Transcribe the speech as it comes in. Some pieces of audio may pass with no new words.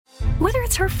Whether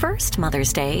it's her first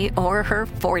Mother's Day or her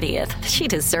 40th, she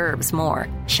deserves more.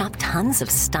 Shop tons of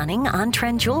stunning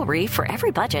on-trend jewelry for every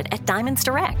budget at Diamonds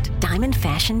Direct. Diamond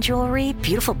fashion jewelry,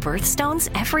 beautiful birthstones,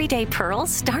 everyday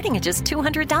pearls starting at just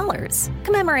 $200.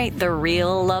 Commemorate the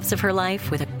real loves of her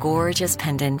life with a gorgeous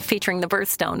pendant featuring the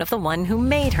birthstone of the one who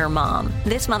made her mom.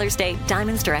 This Mother's Day,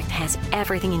 Diamonds Direct has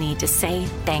everything you need to say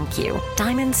thank you.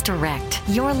 Diamonds Direct.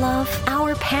 Your love,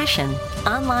 our passion.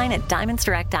 Online at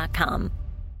diamondsdirect.com.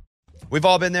 We've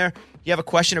all been there. You have a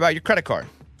question about your credit card.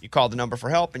 You call the number for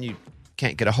help and you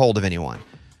can't get a hold of anyone.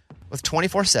 With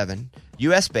 24/7,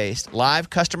 U.S.-based live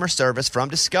customer service from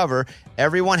Discover,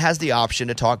 everyone has the option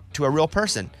to talk to a real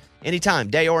person. Anytime,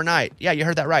 day or night. Yeah, you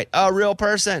heard that right. A real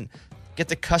person. Get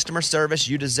the customer service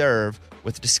you deserve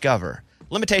with Discover.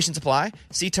 Limitations apply.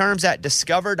 See terms at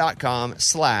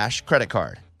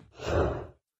discover.com/creditcard.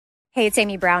 Hey, it's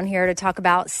Amy Brown here to talk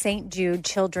about St. Jude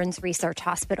Children's Research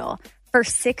Hospital. For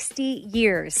 60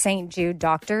 years, St. Jude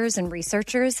doctors and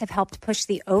researchers have helped push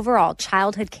the overall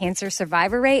childhood cancer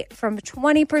survivor rate from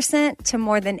 20% to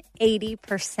more than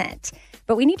 80%.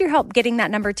 But we need your help getting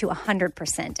that number to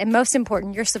 100%. And most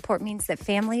important, your support means that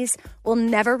families will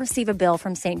never receive a bill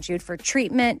from St. Jude for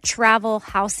treatment, travel,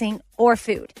 housing, or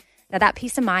food. Now, that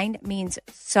peace of mind means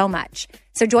so much.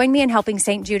 So join me in helping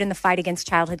St. Jude in the fight against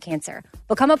childhood cancer.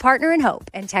 Become a partner in hope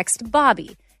and text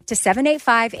Bobby to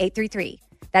 785-833.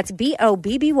 That's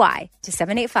BOBBY to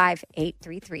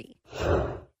 785-833.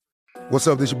 What's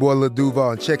up? This your boy Lil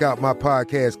Duval, and check out my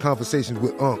podcast, Conversations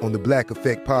with Unc, on the Black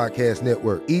Effect Podcast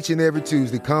Network. Each and every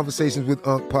Tuesday, Conversations with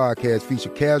Unc podcast feature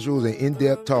casual and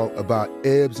in-depth talk about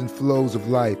ebbs and flows of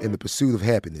life and the pursuit of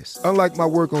happiness. Unlike my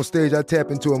work on stage, I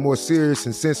tap into a more serious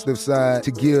and sensitive side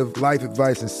to give life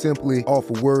advice and simply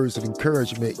offer words of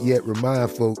encouragement, yet remind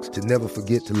folks to never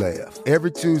forget to laugh.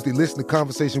 Every Tuesday, listen to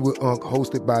Conversation with Unc,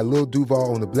 hosted by Lil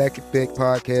Duval on the Black Effect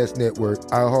Podcast Network,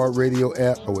 iHeartRadio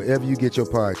app, or wherever you get your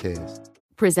podcasts.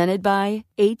 Presented by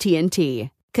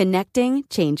AT&T. Connecting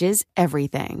changes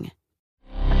everything.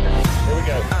 Here we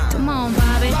go. Come on,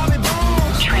 Bobby.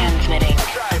 Transmitting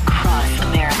across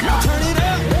America. Turn it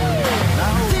up.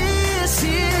 This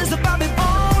is the Bobby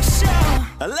Bones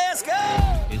Show. Let's go.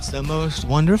 It's the most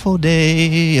wonderful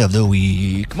day of the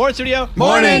week. Morning, studio.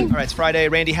 Morning. All right, it's Friday.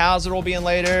 Randy Hauser will be in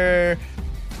later.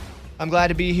 I'm glad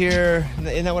to be here.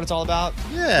 Isn't that what it's all about?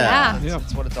 Yeah.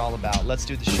 That's what it's all about. Let's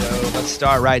do the show. Let's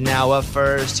start right now. Up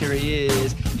first, here he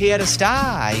is. He had a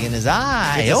sty in his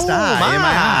eye. It's a sty in my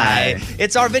eye.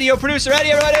 It's our video producer,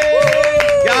 Eddie, everybody.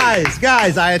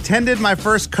 Guys, I attended my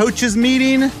first coaches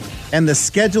meeting, and the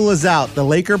schedule is out. The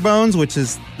Laker Bones, which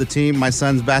is the team, my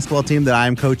son's basketball team that I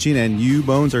am coaching, and you,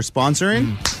 Bones, are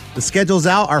sponsoring. The schedule's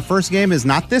out. Our first game is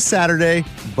not this Saturday,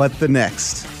 but the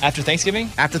next. After Thanksgiving?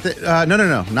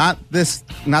 No. Not this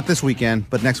weekend,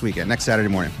 but next weekend, next Saturday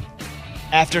morning.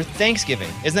 After Thanksgiving.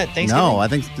 Isn't that Thanksgiving? No, I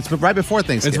think it's right before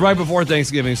Thanksgiving. It's right before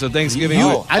Thanksgiving, so Thanksgiving.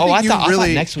 I thought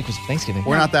next week was Thanksgiving.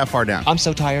 We're not that far down. I'm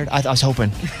so tired. I was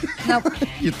hoping. Nope.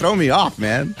 You throw me off,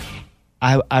 man.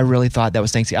 I really thought that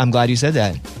was Thanksgiving. I'm glad you said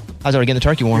that. I was already getting the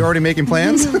turkey warm. You're already making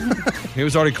plans? He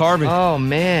was already carving. Oh,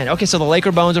 man. Okay, so the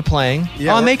Laker Bones are playing.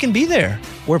 Yeah, and they can be there.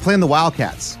 We're playing the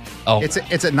Wildcats. Oh. It's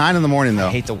at 9 in the morning, though.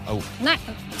 I hate the...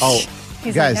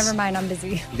 He's guys, like, never mind, I'm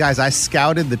busy. Guys, I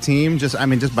scouted the team just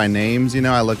by names. You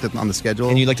know, I looked on the schedule.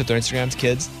 And you looked at their Instagrams,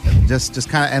 kids? Just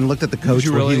kind of, and looked at the coach,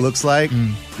 what he looks like.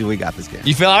 Dude, we got this game.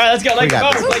 You feel all right? Let's go. Laker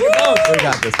Bones. We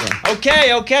got this one. Okay.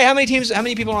 How many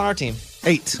people are on our team?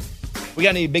 8. We got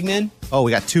any big men? Oh,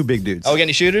 we got 2 big dudes. Oh, we got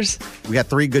any shooters? We got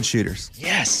 3 good shooters.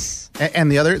 Yes.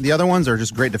 And the other ones are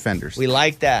just great defenders. We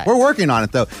like that. We're working on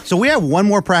it, though. So we have one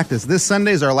more practice. This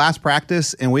Sunday is our last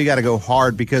practice, and we got to go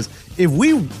hard because if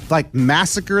we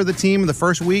massacre the team the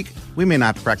first week, we may not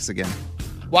have to practice again.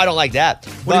 Well, I don't like that.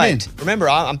 What do you mean? Remember,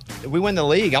 we win the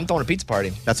league. I'm throwing a pizza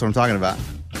party. That's what I'm talking about.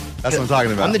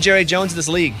 I'm the Jerry Jones of this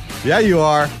league. Yeah, you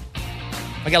are.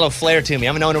 I got a little flair to me.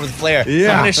 I'm an owner with a flair.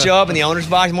 Yeah. I'm going to show up in the owner's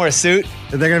box, more a suit.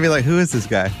 They're going to be like, who is this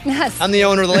guy? Yes. I'm the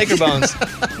owner of the Laker Bones.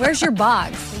 Where's your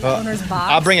box? The owner's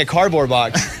box? I'll bring a cardboard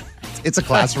box. It's a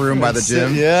classroom by the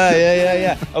gym.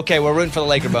 Yeah. Okay, we're rooting for the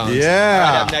Laker Bones. Yeah.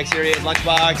 All right, up next, here he is, Lunchbox.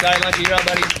 All right, Lunchy, you're up,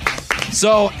 buddy.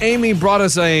 So Amy brought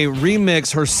us a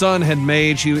remix her son had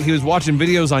made. He was watching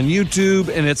videos on YouTube,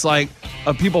 and it's like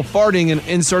of people farting and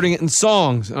inserting it in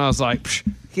songs. And I was like,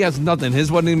 he has nothing.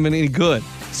 His wasn't even any good.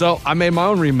 So I made my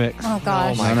own remix. Oh,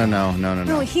 gosh. No.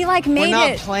 No, he made We're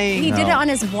not it. playing. He did it on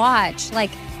his watch.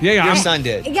 Your son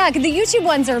did. Yeah, because the YouTube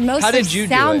ones are mostly How did you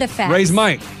sound do it? effects. Ray's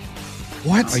mic.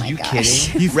 What? Are you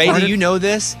gosh. kidding? Ray, do you know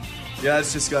this? Yeah,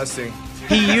 it's disgusting.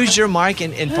 He used your mic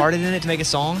and farted in it to make a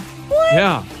song? What?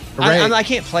 Yeah. Ray, I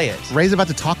can't play it. Ray's about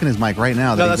to talk in his mic right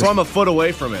now. No, that's why I'm a foot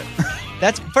away from it.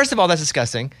 That's first of all, that's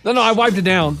disgusting. No, I wiped it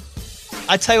down.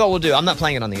 I tell you what we'll do. I'm not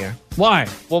playing it on the air. Why?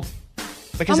 Well,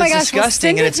 because Oh my it's gosh, well,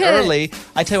 disgusting send and it it's to early.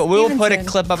 I tell you what, we will put a Stevenson.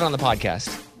 clip of it on the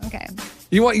podcast. Okay.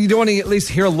 You don't want to at least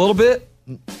hear a little bit?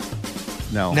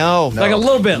 No. Like a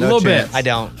little bit, No a little chance. bit. I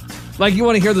don't. Like you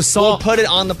want to hear the We'll song? put it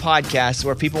on the podcast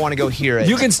where people want to go hear it.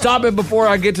 You can stop it before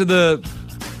I get to the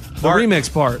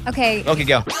remix part. Okay. Okay,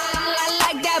 go.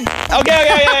 Okay.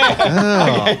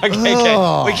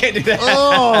 We can't do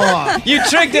that. You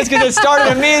tricked us because it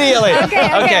started immediately.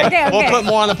 Okay. We'll put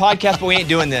more on the podcast, but we ain't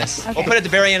doing this. Okay. We'll put it at the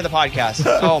very end of the podcast.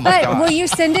 Oh my But god. will you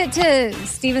send it to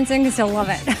Stevenson because he'll love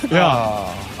it?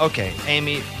 Oh, okay,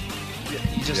 Amy.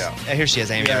 You just here she is,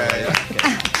 Amy.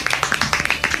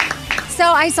 So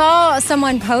I saw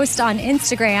someone post on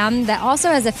Instagram that also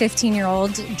has a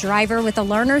 15-year-old driver with a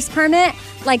learner's permit,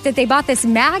 like that they bought this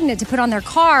magnet to put on their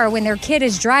car when their kid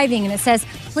is driving, and it says,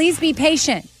 "Please be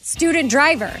patient, student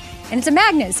driver." And it's a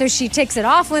magnet, so she takes it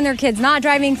off when their kid's not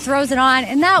driving, throws it on,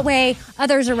 and that way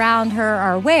others around her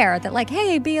are aware that, like,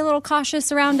 hey, be a little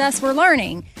cautious around us, we're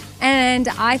learning. And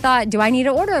I thought, do I need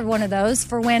to order one of those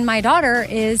for when my daughter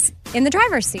is in the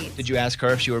driver's seat? Did you ask her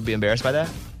if she would be embarrassed by that?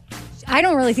 I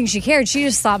don't really think she cared. She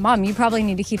just thought, Mom, you probably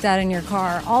need to keep that in your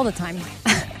car all the time.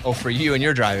 Oh, for you and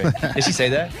your driving. Did she say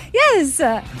that? Yes.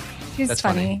 She's That's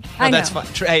funny. No, I know. that's fun.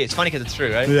 Hey, it's funny because it's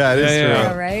true, right? Yeah, it is true.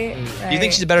 Yeah, right? Do you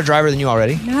think she's a better driver than you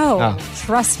already? No, Oh.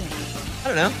 trust me. I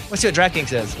don't know. Let's see what DraftKings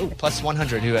says. Ooh, plus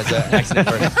 100 who has an accident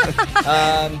first.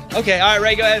 Okay, all right,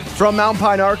 Ray, go ahead. From Mountain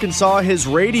Pine, Arkansas, his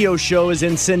radio show is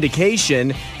in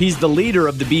syndication. He's the leader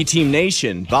of the B-Team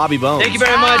Nation, Bobby Bones. Thank you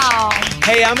very much. Wow.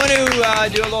 Hey, I'm going to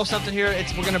do a little something here.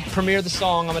 We're going to premiere the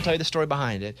song. I'm going to tell you the story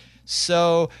behind it.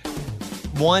 So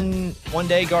one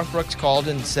day, Garth Brooks called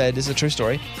and said, this is a true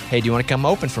story. Hey, do you want to come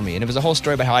open for me? And it was a whole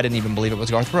story about how I didn't even believe it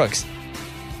was Garth Brooks.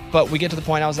 But we get to the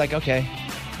point, I was like, okay,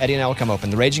 Eddie and I will come open.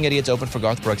 The Raging Idiots opened for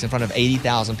Garth Brooks in front of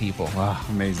 80,000 people. Wow,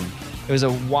 amazing. It was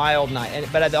a wild night.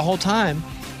 But the whole time,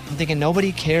 I'm thinking,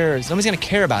 nobody cares. Nobody's going to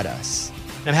care about us.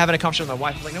 And I'm having a conversation with my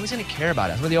wife. I'm like, nobody's going to care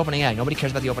about us. We're the opening act. Nobody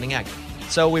cares about the opening act.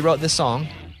 So we wrote this song,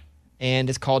 and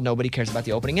it's called Nobody Cares About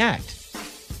the Opening Act.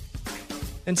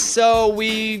 And so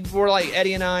we were like,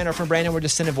 Eddie and I and our friend Brandon were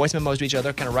just sending voice memos to each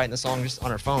other, kind of writing the song just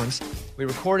on our phones. We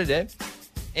recorded it,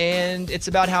 and it's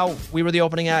about how we were the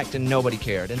opening act and nobody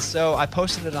cared. And so I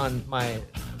posted it on my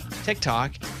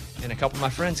TikTok, and a couple of my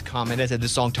friends commented, said,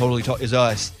 this song totally is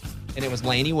us. And it was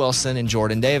Lainey Wilson and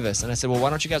Jordan Davis. And I said, well, why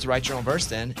don't you guys write your own verse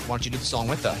then? Why don't you do the song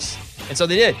with us? And so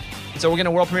they did. And so we're going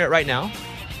to world premiere it right now.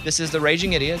 This is the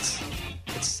Raging Idiots.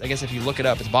 It's, I guess if you look it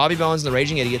up, it's Bobby Bones and the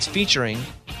Raging Idiots featuring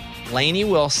Lainey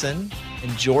Wilson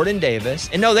and Jordan Davis.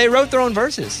 And no, they wrote their own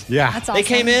verses. Yeah. That's awesome. They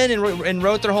came in and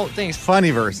wrote their whole things.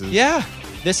 Funny verses. Yeah.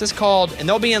 This is called, and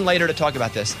they'll be in later to talk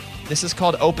about this. This is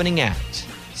called Opening Act.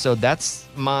 So that's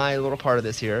my little part of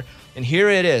this here. And here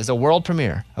it is, a world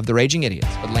premiere of The Raging Idiots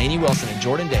with Lainey Wilson and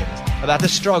Jordan Davis about the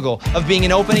struggle of being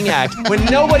an opening act when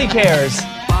nobody cares.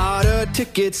 Bought a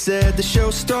ticket, said the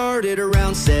show started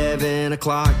around 7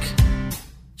 o'clock.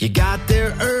 You got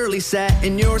there early, sat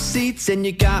in your seats, and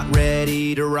you got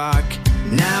ready to rock.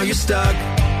 Now you're stuck,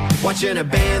 watching a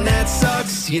band that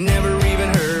sucks. You never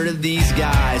even heard of these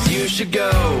guys. You should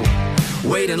go,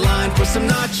 wait in line for some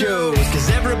nachos, cause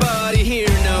everybody here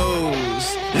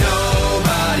knows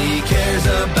nobody cares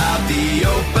about the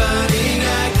opening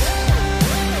act.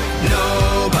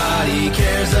 Nobody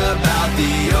cares about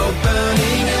the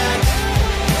opening act.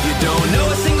 You don't know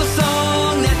a single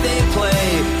song that they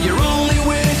play. Your only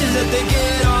wish is that they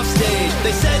get off stage.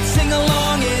 They said sing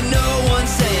along and no one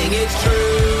sang. It's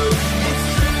true. It's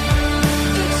true.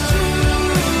 It's true.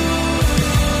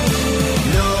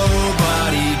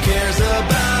 Nobody cares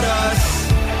about us,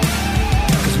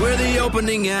 cause we're the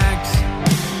opening act.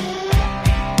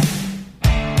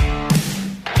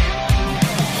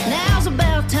 Now's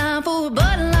about time for a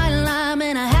Bud Light Lime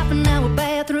and a half an hour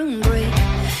bathroom break.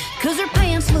 Cause her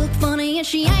pants look funny and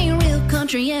she ain't real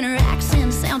country and her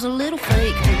accent sounds a little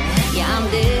fake. Yeah, I'm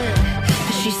dead,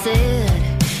 cause she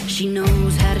said she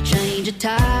knows how to change a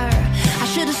tire. I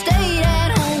should've stayed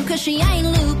at home cause she ain't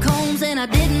Luke Combs and I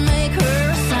didn't make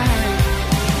her a sign.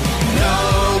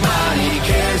 Nobody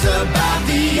cares about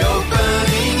the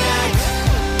opening act.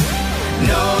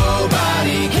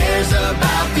 Nobody cares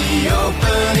about the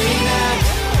opening act.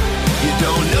 You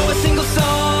don't know a single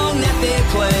song that they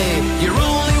play. Your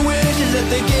only wish is that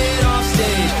they get off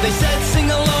stage. They said sing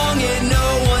along and no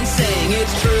one sang.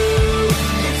 It's true.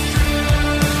 It's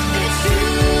true. It's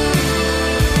true.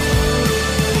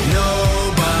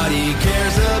 Nobody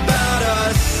cares about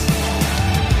us,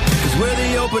 cause we're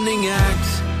the opening act.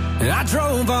 I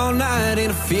drove all night in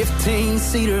a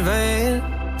 15-seater van.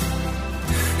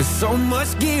 There's so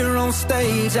much gear on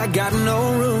stage, I got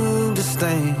no room to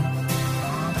stand.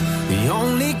 The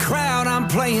only crowd I'm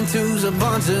playing to's a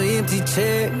bunch of empty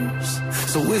chairs.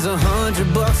 So is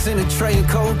 $100 in a tray of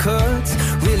cold cuts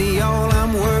really all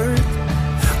I'm worth?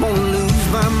 Won't lose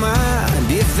my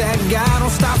mind if that guy don't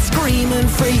stop screaming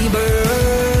Freebird.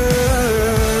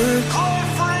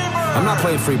 I'm not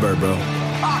playing Freebird, bro.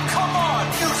 Come on,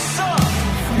 you suck!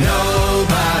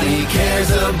 Nobody cares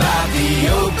about the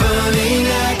opening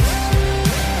act.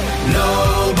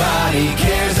 Nobody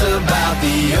cares about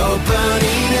the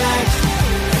opening act.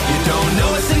 You don't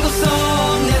know a single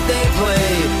song that they play.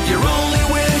 Your only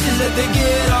wish is that they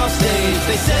get off stage.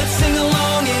 They said sing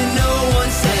along and no one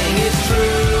sang. It's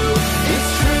true,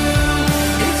 it's true,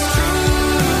 it's true.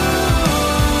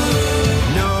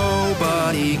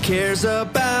 Nobody cares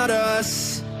about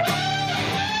us.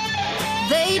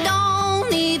 They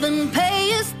don't even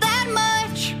pay us that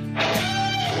much.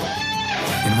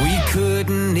 And we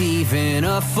couldn't even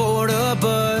afford a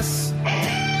bus.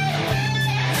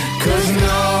 'Cause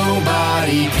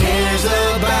nobody cares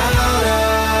about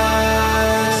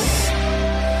us.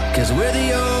 'Cause we're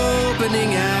the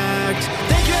opening act.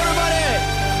 Thank you, everybody.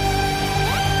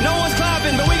 No one's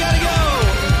clapping, but we gotta go.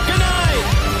 Good night.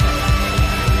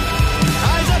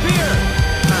 Eyes up here.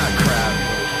 Ah, crap.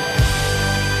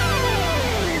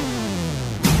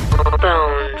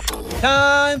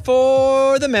 Time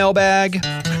for the mailbag.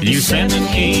 You send an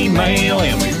email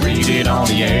and we read it on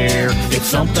the air. It's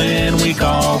something we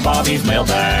call Bobby's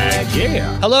mailbag.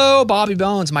 Yeah. Hello, Bobby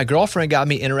Bones. My girlfriend got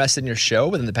me interested in your show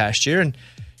within the past year, and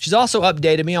she's also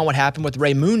updated me on what happened with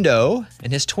Raymundo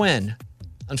and his twin.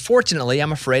 Unfortunately,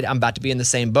 I'm afraid I'm about to be in the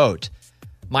same boat.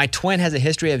 My twin has a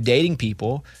history of dating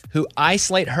people who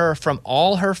isolate her from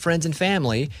all her friends and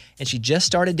family, and she just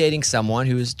started dating someone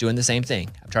who is doing the same thing.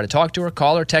 I've tried to talk to her,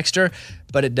 call her, text her,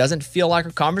 but it doesn't feel like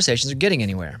our conversations are getting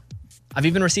anywhere. I've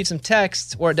even received some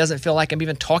texts where it doesn't feel like I'm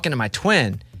even talking to my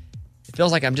twin. It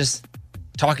feels like I'm just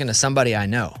talking to somebody I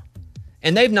know.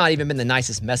 And they've not even been the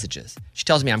nicest messages. She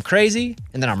tells me I'm crazy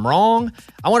and that I'm wrong.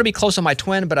 I want to be close with my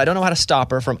twin, but I don't know how to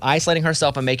stop her from isolating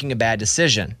herself and making a bad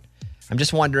decision. I'm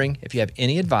just wondering if you have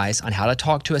any advice on how to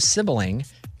talk to a sibling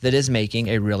that is making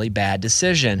a really bad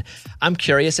decision. I'm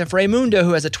curious if Raymundo,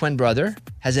 who has a twin brother,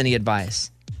 has any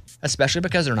advice, especially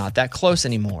because they're not that close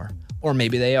anymore. Or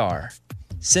maybe they are.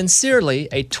 Sincerely,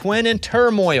 a twin in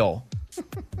turmoil.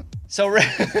 So Ray,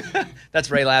 that's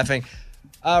Ray laughing.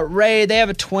 Ray, they have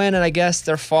a twin, and I guess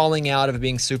they're falling out of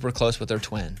being super close with their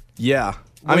twin. Yeah.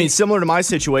 I mean, similar to my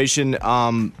situation,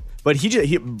 but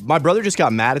my brother just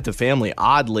got mad at the family,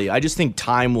 oddly. I just think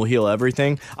time will heal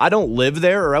everything. I don't live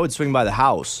there, or I would swing by the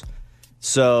house.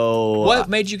 So what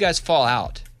made you guys fall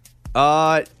out?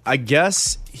 I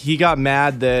guess he got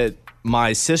mad that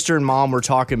my sister and mom were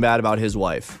talking bad about his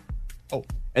wife. Oh.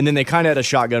 And then they kind of had a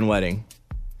shotgun wedding.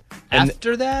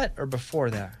 After that or before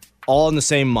that? All in the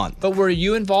same month. But were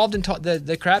you involved in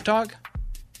the crap talk?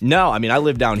 No, I mean, I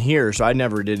live down here, so I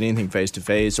never did anything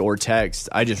face-to-face or text.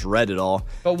 I just read it all.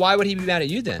 But why would he be mad at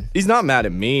you then? He's not mad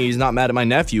at me. He's not mad at my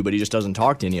nephew, but he just doesn't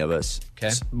talk to any of us.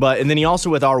 Okay. And then he also,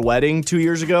 with our wedding 2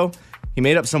 years ago, he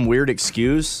made up some weird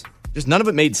excuse. Just none of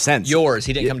it made sense. Yours.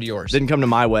 He didn't come to yours. Didn't come to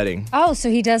my wedding. Oh, so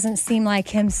he doesn't seem like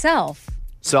himself.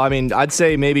 So, I mean, I'd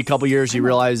say maybe a couple years he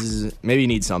realizes maybe he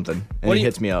needs something, and he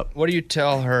hits me up. What do you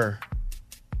tell her?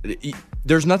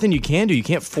 There's nothing you can do. You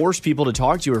can't force people to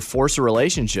talk to you or force a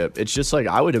relationship. It's just like,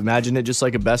 I would imagine it just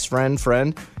like a best friend.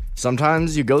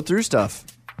 Sometimes you go through stuff,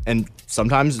 and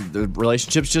sometimes the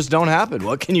relationships just don't happen.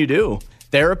 What can you do?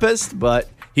 Therapist, but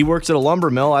he works at a lumber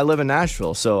mill. I live in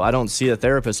Nashville, so I don't see a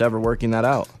therapist ever working that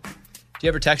out. Do you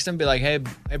ever text him, be like, hey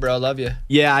bro, I love you?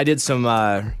 Yeah, I did some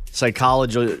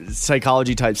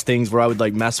psychology types things where I would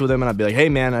like mess with him, and I'd be like, hey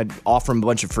man, I'd offer him a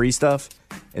bunch of free stuff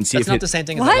and see That's if not the same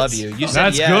thing as I love you. You said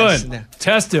That's yes. good.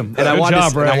 Test him. And I Good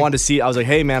job, Ray. wanted to see. I was like,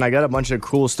 hey man, I got a bunch of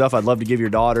cool stuff I'd love to give your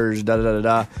daughters. Da da da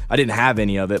da. I didn't have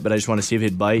any of it, but I just want to see if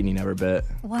he'd bite, and he never bit.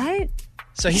 What?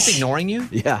 So he's ignoring you?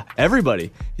 Yeah,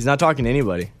 everybody. He's not talking to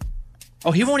anybody.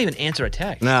 Oh, he won't even answer a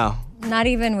text. No. Not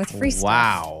even with free stuff.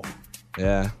 Wow.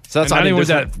 Yeah. So that's not even with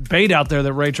that bait out there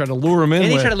that Ray tried to lure him in And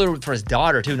he with. tried to lure for his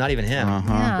daughter, too, not even him.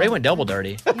 Yeah. Ray went double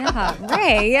dirty. Yeah,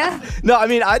 Ray. No, I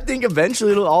mean, I think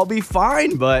eventually it'll all be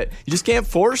fine, but you just can't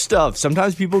force stuff.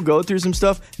 Sometimes people go through some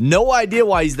stuff. No idea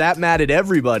why he's that mad at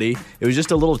everybody. It was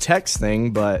just a little text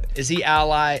thing, but... Is he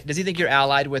allied? Does he think you're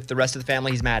allied with the rest of the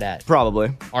family he's mad at?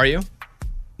 Probably. Are you?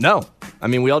 No. I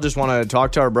mean, we all just want to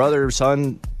talk to our brother,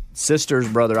 son, sister's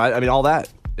brother. I mean, all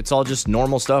that. It's all just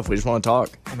normal stuff. We just want to talk.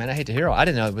 Oh, man, I hate to hear it. I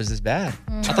didn't know it was this bad.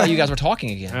 I thought you guys were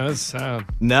talking again. That's sad.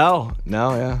 No,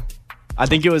 yeah. I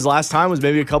think it was last time was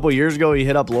maybe a couple years ago. He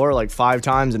hit up Laura like 5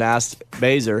 times and asked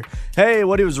Baser, hey,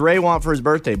 what does Ray want for his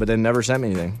birthday? But then never sent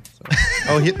me anything.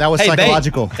 So. That was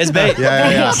psychological. Bait. It's bait.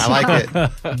 Yeah. I like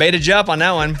it. Baited you up on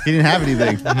that one. He didn't have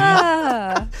anything.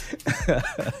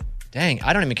 Dang,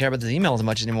 I don't even care about the email as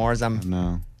much anymore as I'm.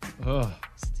 No.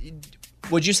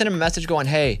 Would you send him a message going,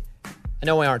 hey, I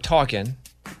know we aren't talking.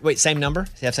 Wait, same number?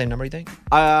 Does he have the same number, you think?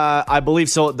 I believe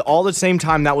so. All the same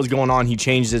time that was going on, he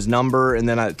changed his number, and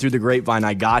then through the grapevine,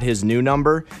 I got his new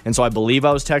number, and so I believe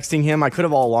I was texting him. I could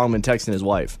have all along been texting his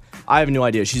wife. I have no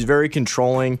idea. She's very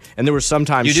controlling, and there was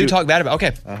sometimes you do talk bad about.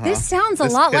 Okay, This sounds a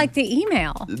lot like the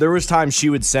email. There was times she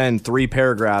would send 3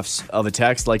 paragraphs of a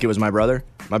text like it was my brother.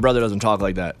 My brother doesn't talk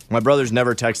like that. My brother's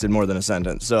never texted more than a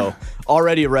sentence. So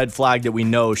already a red flag that we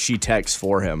know she texts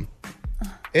for him.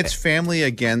 It's family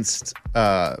against,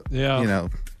 in-law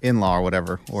or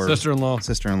whatever. Or Sister-in-law.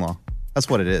 Sister-in-law. That's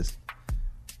what it is.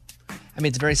 I mean,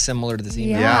 it's very similar to this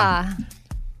email. Yeah.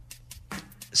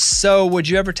 So would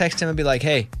you ever text him and be like,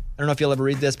 hey, I don't know if you'll ever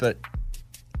read this, but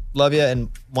love you, and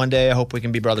one day I hope we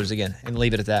can be brothers again, and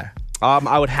leave it at that?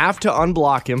 I would have to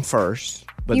unblock him first,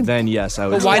 but then yes, I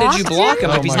would. But why did you block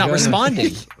him if he's not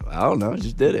responding? I don't know. I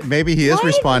just did it. Maybe he is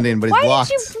responding, but he's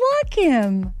blocked. Why did you block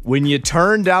him? When you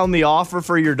turn down the offer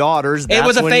for your daughters, It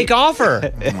was a fake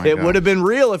offer. It would have been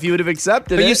real if you would have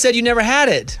accepted it. But you said you never had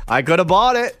it. I could have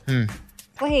bought it.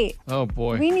 Wait. Oh,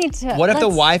 boy. We need to. What if the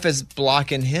wife is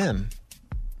blocking him?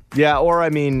 Yeah, or I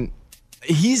mean,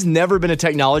 he's never been a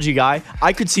technology guy.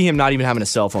 I could see him not even having a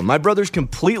cell phone. My brother's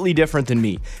completely different than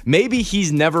me. Maybe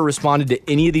he's never responded to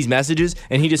any of these messages,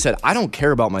 and he just said, I don't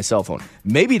care about my cell phone.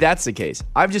 Maybe that's the case.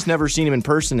 I've just never seen him in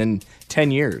person in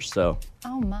 10 years, so.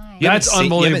 Oh, my. That's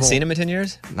unbelievable. You haven't seen him in 10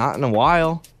 years? Not in a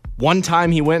while. One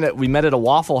time we met at a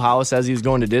Waffle House as he was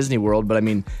going to Disney World, but I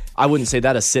mean, I wouldn't say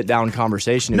that a sit-down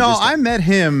conversation. No, I met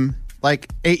him like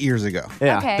 8 years ago.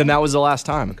 Yeah, Okay. then that was the last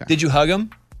time. Okay. Did you hug him?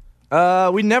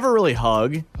 We never really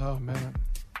hug. Oh, man.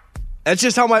 That's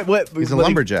just how He's a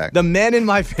lumberjack. The men in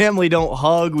my family don't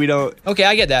hug. We don't. Okay,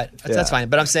 I get that. That's Yeah. fine.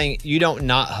 But I'm saying you don't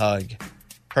not hug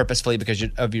purposefully because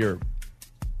of your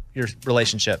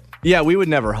relationship. Yeah, we would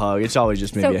never hug. It's always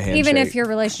just maybe So a handshake. even if your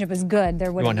relationship is good, there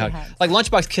You wouldn't won't be hug. hugs. Like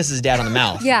Lunchbox kisses dad on the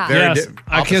mouth. Yeah. Yes,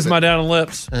 I kiss my dad on the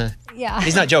lips. Yeah.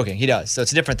 He's not joking. He does. So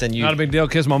it's different than you. Not a big deal.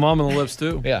 Kiss my mom on the lips,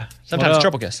 too. Yeah. Sometimes up?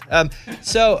 triple kiss.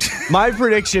 So my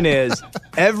prediction is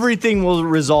everything will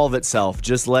resolve itself.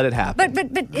 Just let it happen. But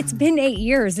it's been 8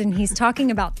 years and he's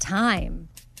talking about time.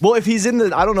 Well, if he's in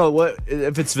the, I don't know what,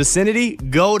 if it's vicinity,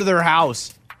 go to their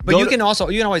house. But you can always,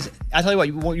 I tell you what,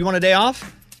 you want a day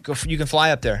off? You can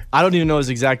fly up there. I don't even know his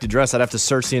exact address. I'd have to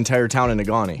search the entire town in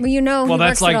Negaunee. Well, you know, he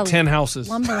that's works at like a 10 houses.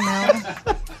 lumber mill.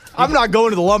 I'm not going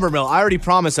to the lumber mill. I already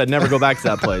promised I'd never go back to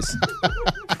that place.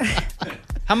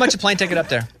 How much a plane ticket up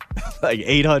there? Like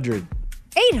 800.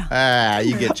 You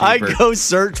get cheaper. I go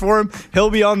search for him. He'll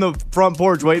be on the front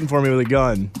porch waiting for me with a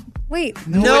gun. Wait.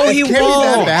 No, he can't be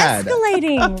that won't. bad.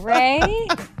 Escalating, Ray.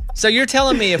 So you're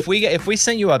telling me if we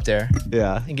sent you up there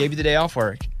Yeah. and gave you the day off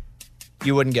work,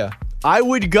 you wouldn't go I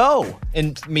would go.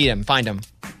 and meet him, find him?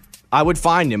 I would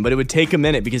find him, but it would take a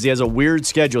minute because he has a weird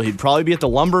schedule. He'd probably be at the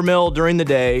lumber mill during the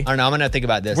day. I don't know. I'm gonna think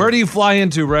about this. Where do you fly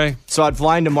into, Ray? So I'd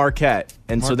fly into Marquette.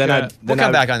 And so then Marquette. I'd... We'll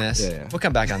come back on this. Yeah. We'll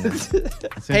come back on this.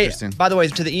 That's Hey, interesting. by the way,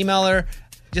 to the emailer,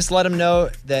 just let him know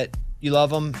that you love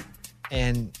him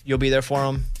and you'll be there for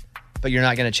him, but you're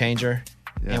not going to change her.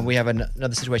 Yeah. And we have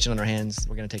another situation on our hands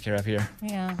we're going to take care of here.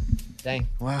 Yeah. Dang.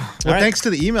 Wow. All Well, right. thanks to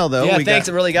the email, though. Yeah, thanks.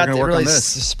 It really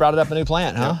sprouted up a new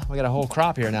plant, huh? Yeah. We got a whole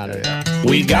crop here now.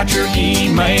 We got your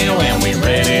email and we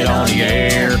read it on the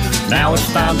air. Now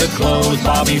it's time to close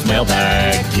Bobby's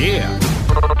mailbag. Yeah.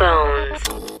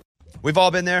 We've all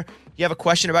been there. You have a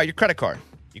question about your credit card.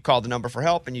 You call the number for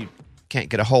help and you can't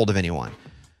get a hold of anyone.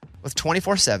 With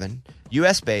 24/7,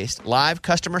 U.S.-based live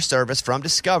customer service from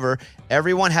Discover,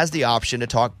 everyone has the option to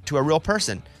talk to a real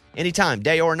person anytime,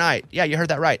 day or night. Yeah, you heard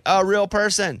that right. A real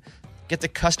person. Get the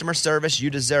customer service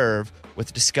you deserve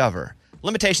with Discover.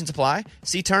 Limitations apply.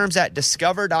 See terms at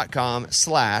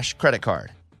discover.com/credit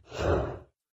card.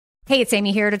 Hey, it's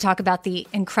Amy here to talk about the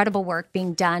incredible work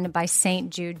being done by St.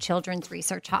 Jude Children's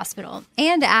Research Hospital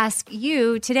and to ask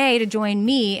you today to join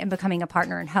me in becoming a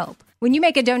partner in hope. When you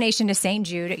make a donation to St.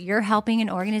 Jude, you're helping an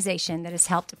organization that has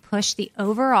helped push the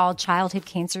overall childhood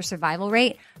cancer survival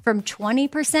rate from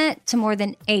 20% to more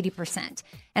than 80%.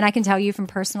 And I can tell you from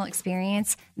personal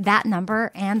experience, that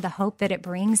number and the hope that it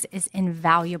brings is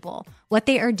invaluable. What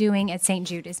they are doing at St.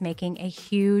 Jude is making a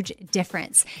huge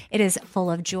difference. It is full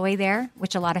of joy there,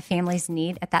 which a lot of families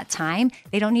need at that time.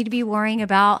 They don't need to be worrying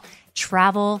about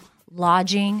travel,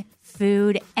 lodging,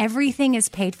 food, everything is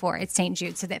paid for at St.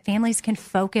 Jude so that families can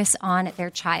focus on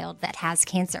their child that has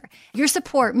cancer. Your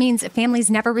support means that families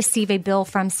never receive a bill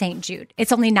from St. Jude.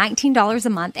 It's only $19 a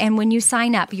month, and when you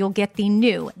sign up, you'll get the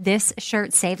new This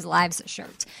Shirt Saves Lives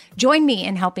shirt. Join me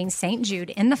in helping St.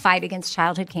 Jude in the fight against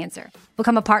childhood cancer.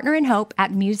 Become a partner in hope at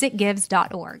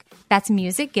musicgives.org. That's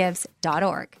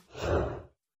musicgives.org.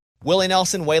 Willie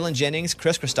Nelson, Waylon Jennings,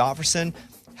 Chris Christopherson.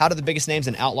 How did the biggest names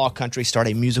in outlaw country start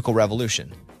a musical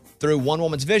revolution? Through one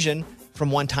woman's vision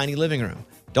from one tiny living room.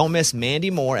 Don't miss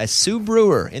Mandy Moore as Sue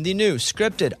Brewer in the new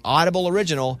scripted Audible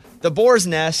original, The Boar's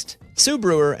Nest, Sue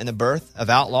Brewer and the Birth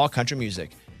of Outlaw Country Music.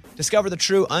 Discover the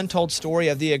true untold story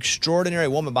of the extraordinary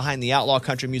woman behind the outlaw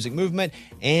country music movement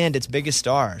and its biggest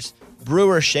stars.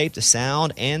 Brewer shaped the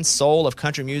sound and soul of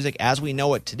country music as we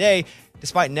know it today,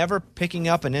 despite never picking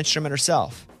up an instrument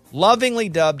herself. Lovingly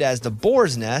dubbed as the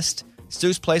Boar's Nest,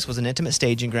 Sue's place was an intimate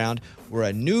staging ground where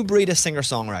a new breed of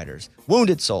singer-songwriters,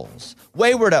 wounded souls,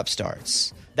 wayward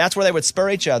upstarts, that's where they would spur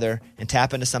each other and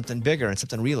tap into something bigger and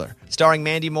something realer. Starring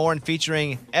Mandy Moore and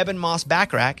featuring Eben Moss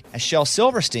Backrack as Shel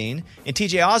Silverstein and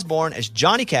TJ Osborne as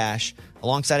Johnny Cash,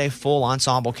 alongside a full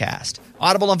ensemble cast.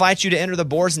 Audible invites you to enter the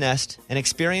Boar's Nest and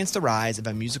experience the rise of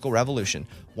a musical revolution.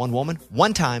 One woman,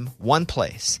 one time, one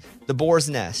place. The Boar's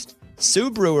Nest, Sue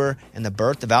Brewer, and the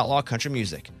birth of outlaw country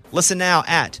music. Listen now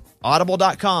at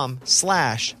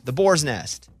audible.com/The Boar's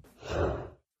Nest.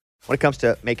 When it comes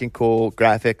to making cool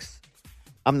graphics,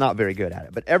 I'm not very good at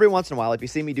it. But every once in a while, if you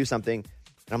see me do something,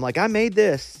 and I'm like, I made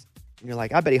this, and you're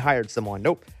like, I bet he hired someone.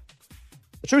 Nope.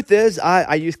 The truth is,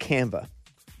 I use Canva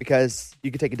because you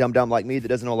can take a dum-dum like me that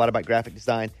doesn't know a lot about graphic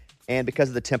design, and because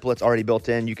of the templates already built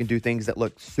in, you can do things that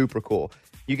look super cool.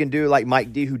 You can do like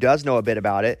Mike D, who does know a bit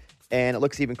about it, and it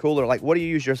looks even cooler. Like, what do you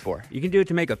use yours for? You can do it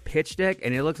to make a pitch deck,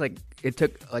 and it looks like it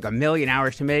took like 1,000,000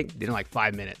 hours to make, did in like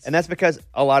 5 minutes. And that's because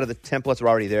a lot of the templates are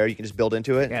already there. You can just build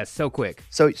into it. Yeah, it's so quick.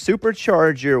 So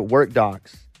supercharge your work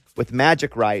docs with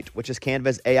Magic Write, which is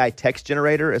Canva's AI text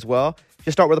generator as well.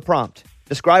 Just start with a prompt.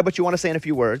 Describe what you want to say in a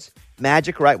few words.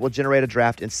 Magic Write will generate a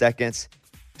draft in seconds.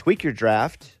 Tweak your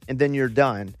draft, and then you're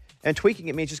done. And tweaking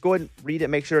it means just go ahead and read it,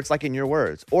 make sure it's like in your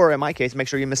words. Or in my case, make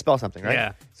sure you misspell something, right?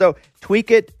 Yeah. So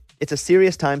tweak it. It's a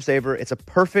serious time saver. It's a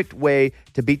perfect way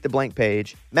to beat the blank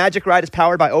page. Magic Write is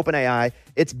powered by OpenAI.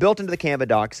 It's built into the Canva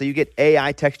doc, so you get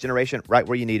AI text generation right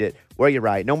where you need it, where you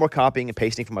write. No more copying and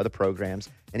pasting from other programs.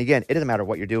 And again, it doesn't matter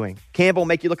what you're doing. Canva will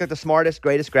make you look like the smartest,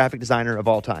 greatest graphic designer of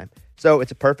all time. So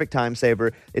it's a perfect time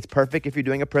saver. It's perfect if you're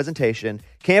doing a presentation.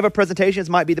 Canva presentations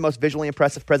might be the most visually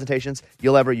impressive presentations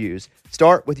you'll ever use.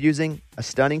 Start with using a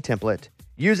stunning template.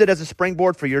 Use it as a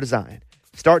springboard for your design.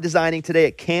 Start designing today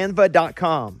at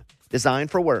canva.com. Design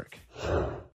for work.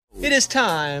 It is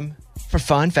time for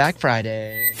Fun Fact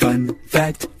Friday. Fun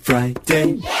Fact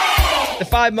Friday. The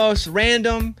 5 most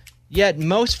random yet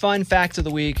most fun facts of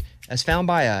the week as found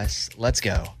by us. Let's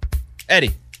go.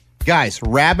 Eddie. Guys,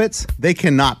 rabbits, they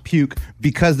cannot puke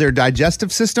because their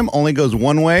digestive system only goes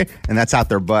one way, and that's out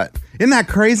their butt. Isn't that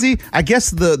crazy? I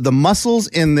guess the muscles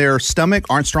in their stomach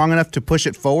aren't strong enough to push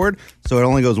it forward, so it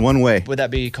only goes one way. Would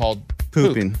that be called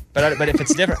pooping? Poop? But if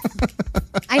it's different.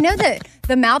 I know that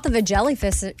the mouth of a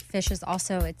jellyfish is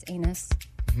also its anus.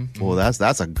 Well, that's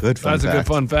a good fun fact. That's a good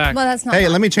fun fact. Well, that's not. Hey,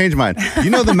 let me change mine.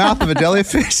 You know the mouth of a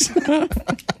jellyfish?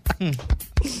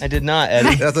 I did not,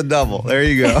 Eddie. That's a double. There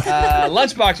you go.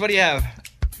 Lunchbox, what do you have?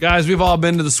 Guys, we've all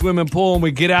been to the swimming pool and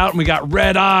we get out and we got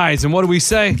red eyes. And what do we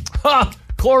say? Ha!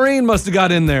 Chlorine must have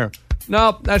got in there.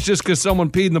 Nope, that's just because someone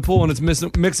peed in the pool and it's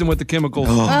mixing with the chemicals.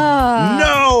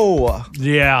 No!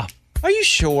 Yeah. Are you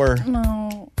sure?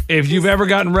 No. If you've ever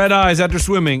gotten red eyes after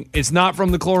swimming, it's not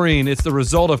from the chlorine. It's the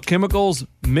result of chemicals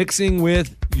mixing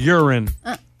with urine.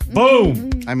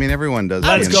 Boom! I mean, everyone does.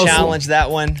 Let's that. challenge that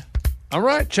one. All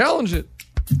right, challenge it.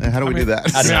 How do we do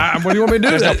that? What do you want me to do?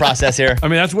 There's no process here. I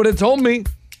mean, that's what it told me.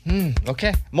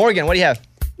 Okay. Morgan, what do you have?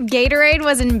 Gatorade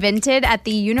was invented at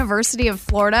the University of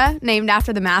Florida, named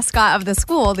after the mascot of the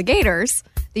school, the Gators.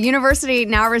 The university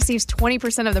now receives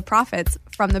 20% of the profits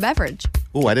from the beverage.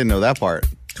 Oh, I didn't know that part.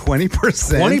 20%?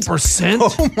 20%?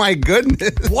 Oh, my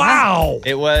goodness. Wow.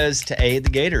 It was to aid the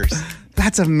Gators.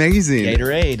 That's amazing.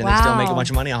 Gatorade, and they still make a bunch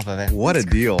of money off of it. What a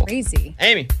deal. Crazy.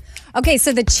 Amy. Okay,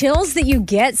 so the chills that you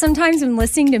get sometimes when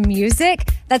listening to music,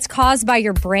 that's caused by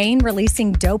your brain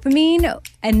releasing dopamine,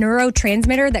 a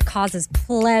neurotransmitter that causes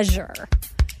pleasure.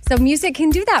 So music can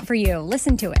do that for you.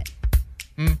 Listen to it.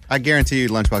 I guarantee you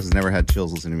Lunchbox has never had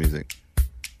chills listening to music.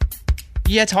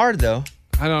 Yeah, it's hard though.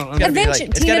 I don't.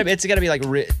 It's gotta be like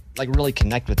really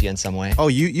connect with you in some way. Oh,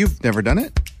 you've never done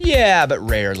it? Yeah, but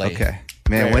rarely. Okay,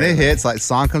 man. When it hits, like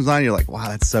song comes on, you're like, wow,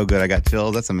 that's so good. I got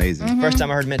chills. That's amazing. First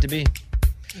time I heard "Meant to Be."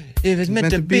 If it's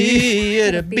meant to be,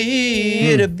 it'll be,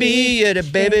 it'll be, it'll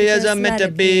baby as I'm meant to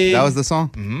be. That was the song?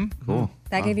 Mm-hmm. Cool.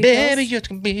 That gave you Baby, chills? you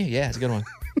can be. Yeah, it's a good one.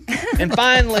 And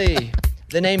finally,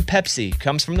 the name Pepsi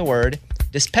comes from the word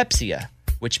dyspepsia,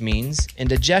 which means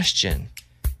indigestion,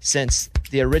 since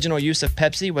the original use of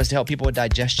Pepsi was to help people with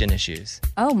digestion issues.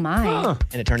 Oh, my.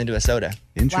 And it turned into a soda.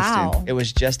 Interesting. Wow. It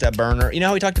was just a burner. You know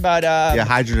how we talked about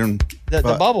hydrogen. the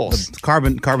bubbles. The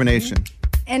carbonation.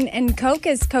 And Coke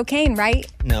is cocaine, right?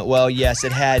 No, well, yes,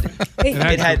 it had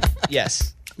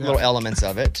yes, little elements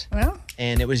of it. Well.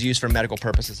 And it was used for medical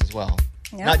purposes as well.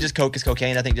 Yeah. Not just Coke is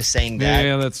cocaine. I think just saying that.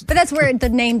 Yeah, that's. But that's where the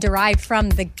name derived from,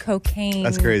 the cocaine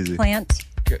That's crazy. plant.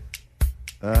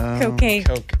 Cocaine.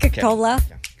 Coca-Cola.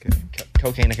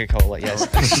 Cocaine and Coca-Cola, yes.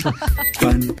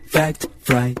 Fun Fact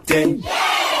Friday.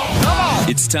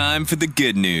 It's time for the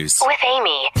good news. With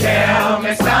Amy. Tell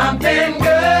me something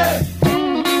good.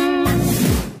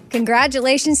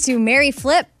 Congratulations to Mary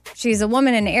Flip. She's a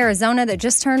woman in Arizona that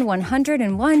just turned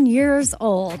 101 years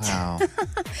old. Wow.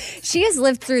 She has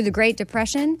lived through the Great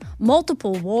Depression,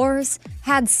 multiple wars,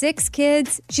 had 6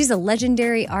 kids. She's a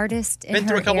legendary artist in Been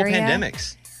through her a couple area.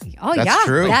 pandemics. Oh, That's yeah,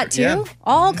 true. that too. Yeah.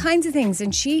 All kinds of things.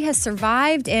 And she has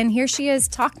survived, and here she is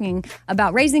talking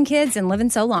about raising kids and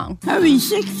living so long. Having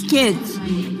 6 kids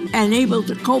and able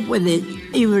to cope with it,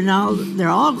 even though they're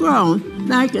all grown,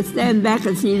 now I can stand back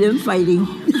and see them fighting.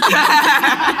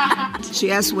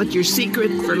 She asked what your secret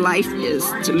for life is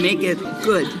to make it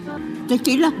good.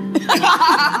 Tequila.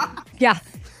 Yeah.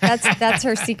 That's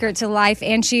her secret to life.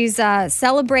 And she's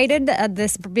celebrated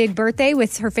this big birthday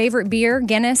with her favorite beer,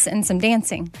 Guinness, and some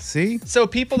dancing. See? So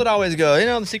people that always go,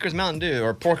 the secret's Mountain Dew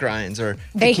or pork rinds or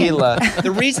Bacon. tequila. The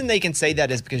reason they can say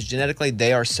that is because genetically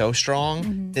they are so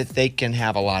strong that they can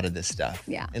have a lot of this stuff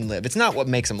and live. It's not what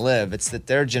makes them live. It's that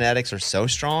their genetics are so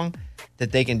strong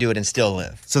that they can do it and still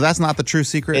live. So that's not the true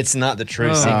secret? It's not the true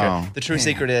Oh. secret. The true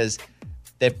secret is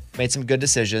they've made some good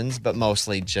decisions, but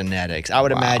mostly genetics. I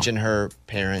would imagine her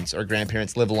parents or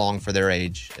grandparents live long for their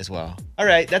age as well. All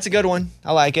right, that's a good one.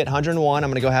 I like it. 101. I'm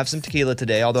going to go have some tequila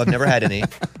today, although I've never had any. I'm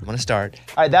going to start.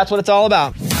 All right, that's what it's all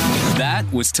about. That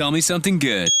was Tell Me Something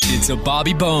Good. It's a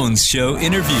Bobby Bones Show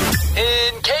interview.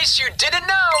 In case you didn't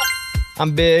know,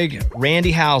 I'm big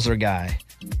Randy Houser guy.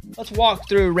 Let's walk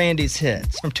through Randy's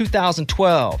hits from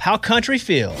 2012. How Country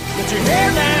Feels. Get your hair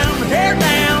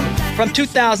down. From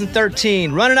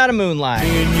 2013, Running Out of Moonlight.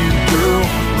 Me and you, girl,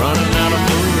 running out of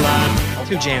moonlight.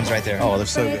 2 jams right there. Oh, they're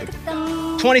so good.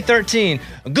 2013,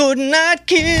 Good Night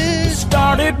Kiss.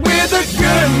 Started with a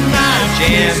good night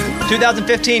Jam.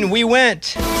 2015, We Went.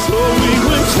 So we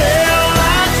would tell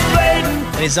that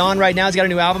straight. And he's on right now. He's got a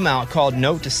new album out called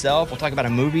Note to Self. We'll talk about a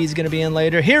movie he's going to be in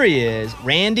later. Here he is,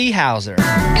 Randy Houser.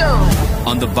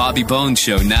 On the Bobby Bones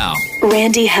Show now.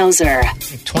 Randy Houser.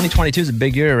 2022 is a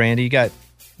big year, Randy. You got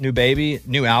new baby,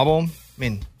 new album. I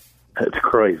mean, it's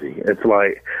crazy. It's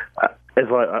like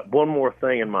one more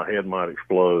thing in my head might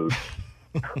explode.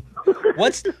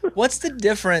 what's the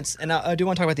difference? And I do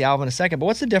want to talk about the album in a second, but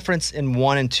what's the difference in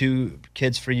 1 and 2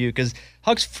 kids for you? Because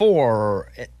Huck's 4,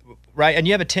 right? And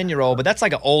you have a 10-year-old, but that's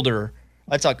like older.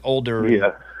 That's like older.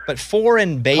 Yeah. But 4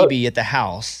 and baby at the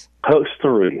house. Huck's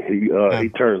 3. He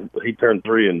turned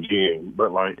 3 in June.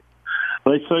 But like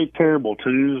they say, terrible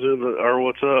twos or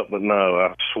what's up, but no,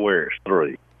 I swear it's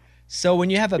 3. So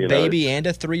when you have a baby and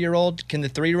a 3-year-old, can the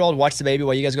 3-year-old watch the baby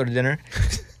while you guys go to dinner?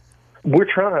 We're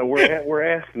trying. We're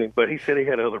asking him, but he said he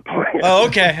had other plans. Oh,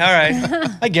 okay, all right.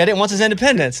 I get it. Wants his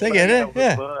independence. I get it.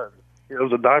 Yeah. It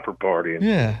was a diaper party.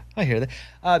 Yeah, I hear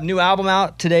that. New album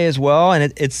out today as well,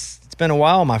 and it's been a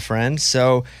while, my friend.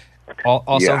 So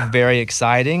also very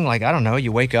exciting. Like, I don't know,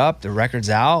 you wake up, the record's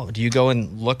out. Do you go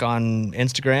and look on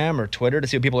Instagram or Twitter to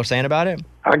see what people are saying about it?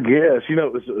 I guess.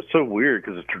 It's so weird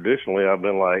because traditionally I've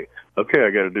been like, okay, I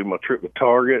got to do my trip to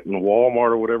Target and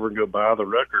Walmart or whatever and go buy the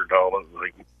record.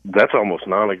 Like, that's almost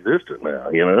non-existent now,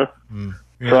 Yeah.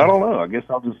 So I don't know. I guess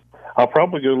I'll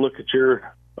probably go look at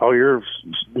all your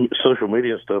social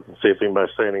media and stuff and see if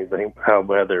anybody's saying anything, how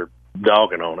bad they're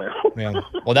dogging on it. Yeah.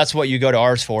 Well, that's what you go to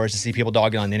ours for, is to see people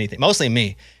dogging on anything. Mostly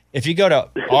me. If you go to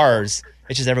ours,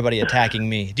 it's just everybody attacking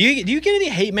me. Do you get any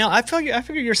hate mail? I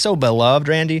figure you're so beloved,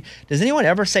 Randy. Does anyone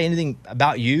ever say anything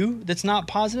about you that's not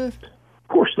positive? Of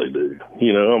course they do.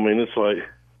 It's like,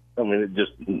 it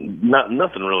just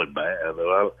nothing really bad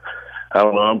though. I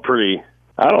don't know. I'm pretty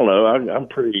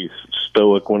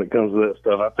stoic when it comes to that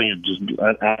stuff. I think it just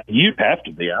you have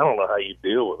to be. I don't know how you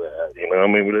deal with that.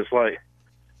 But it's like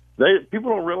people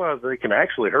don't realize they can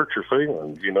actually hurt your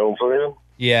feelings. You know what I'm saying?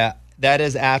 Yeah, that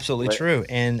is absolutely true.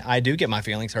 And I do get my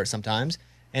feelings hurt sometimes.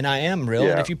 And I am real.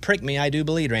 Yeah. And if you prick me, I do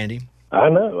bleed, Randy. I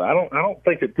know. I don't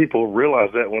think that people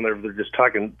realize that when they're just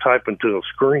typing to a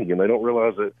screen. They don't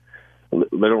realize that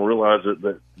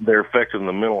that they're affecting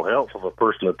the mental health of a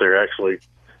person that they're actually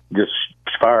just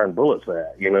firing bullets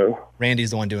at.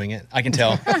 Randy's the one doing it. I can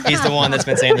tell. He's the one that's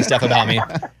been saying this stuff about me.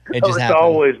 It just it's happened.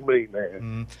 always me,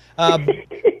 man.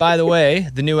 By the way,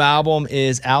 the new album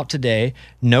is out today.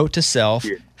 Note to self.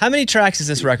 Yeah. How many tracks is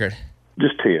this record?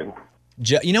 Just 10.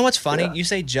 You know what's funny? Yeah. You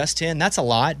say just 10. That's a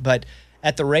lot, but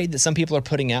at the rate that some people are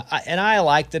putting out, and I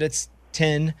like that it's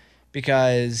 10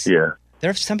 because there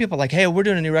are some people like, hey, we're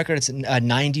doing a new record. It's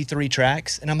 93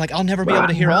 tracks. And I'm like, I'll never be able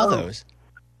to hear all those.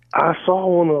 I saw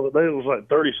one the other day. It was like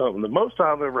 30-something. The most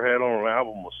I've ever had on an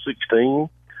album was 16,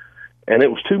 and it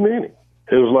was too many.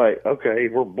 It was like, okay,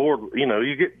 we're bored.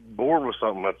 You get bored with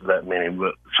something after that many.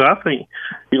 But so I think,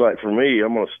 for me,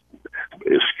 I'm going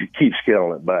to keep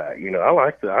scaling it back.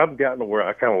 I've gotten to where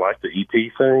I kind of like the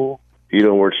EP thing.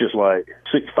 Where it's just like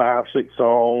 6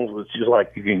 songs. It's just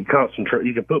like you can concentrate.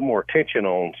 You can put more attention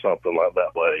on something like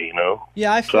that way.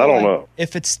 Yeah, I feel I don't know.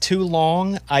 If it's too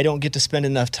long, I don't get to spend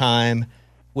enough time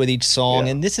with each song.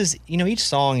 Yeah. And this is, each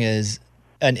song is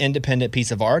an independent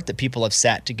piece of art that people have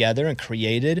sat together and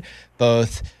created,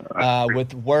 both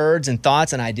with words and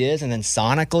thoughts and ideas, and then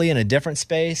sonically in a different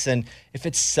space. And if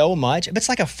it's so much, if it's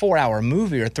like a 4-hour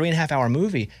movie or a 3.5-hour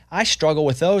movie, I struggle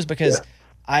with those because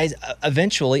I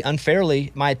eventually,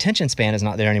 unfairly, my attention span is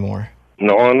not there anymore.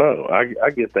 No, I know. I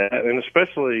get that. And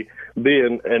especially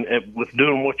being, and with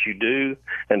doing what you do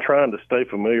and trying to stay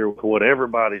familiar with what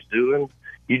everybody's doing,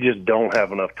 you just don't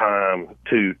have enough time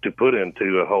to put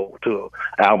into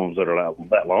albums that are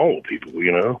that long with people,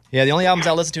 Yeah, the only albums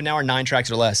I listen to now are 9 tracks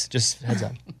or less. Just heads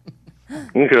up.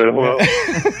 Okay, well,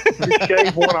 just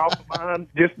shave one off of mine.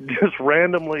 Just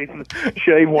randomly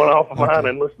shave one off of mine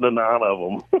and listen to 9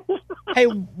 of them. Hey,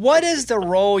 what is the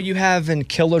role you have in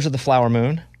Killers of the Flower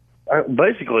Moon?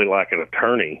 Basically like an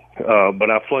attorney, but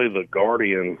I play the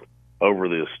guardian over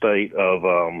the estate of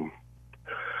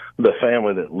the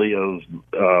family that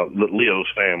Leo's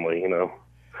family.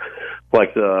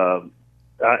 Like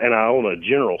and I own a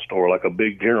general store, like a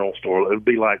big general store. It'd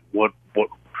be like what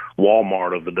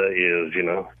Walmart of the day is,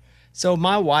 So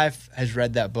my wife has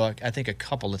read that book, I think, a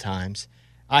couple of times.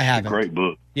 I haven't. It's a great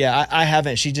book. Yeah, I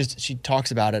haven't. She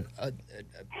talks about it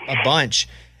a bunch.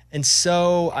 And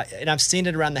so, and I've seen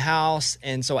it around the house,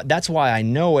 and so that's why I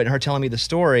know it, and her telling me the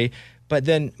story. But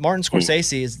then Martin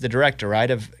Scorsese is the director,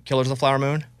 right, of Killers of the Flower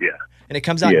Moon? Yeah. And it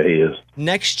comes out he is.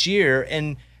 next year.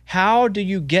 And how do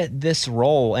you get this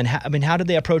role? And how did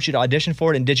they approach you to audition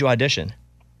for it, and did you audition?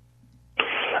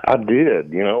 I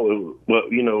did. It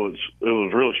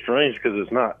was really strange because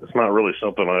it's not really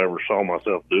something I ever saw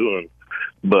myself doing,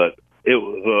 but it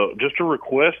was just a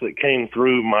request that came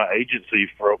through my agency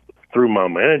through my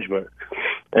management,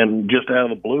 and just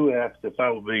out of the blue asked if I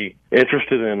would be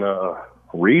interested in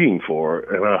reading for it,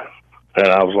 and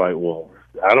I was like, well,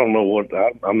 I don't know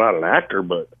I'm not an actor,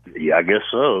 but yeah, I guess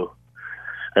so.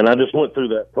 And I just went through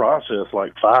that process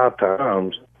like 5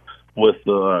 times with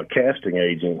the casting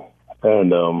agent.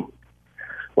 And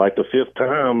like the 5th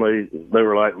time, they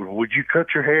were like, "Would you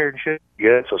cut your hair and shit?"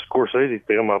 Yeah, it's a Scorsese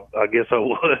film. I guess I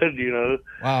would,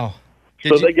 Wow.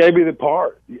 They gave me the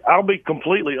part. I'll be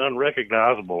completely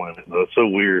unrecognizable in it, though. It's so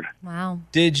weird. Wow.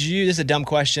 This is a dumb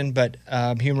question, but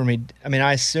humor me. I mean,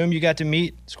 I assume you got to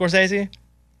meet Scorsese?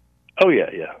 Oh,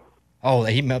 yeah. Oh,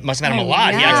 he must have met him a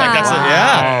lot. Yeah. He acts like that's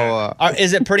Wow.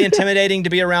 Is it pretty intimidating to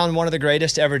be around one of the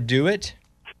greatest to ever do it?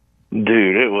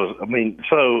 Dude, it was. I mean,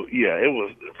 it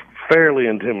was fairly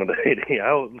intimidating.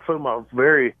 My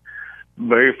very,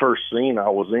 very first scene I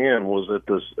was in was at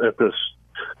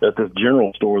this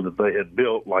general store that they had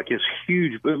built. Like, it's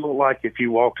huge. It looked like if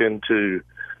you walked into,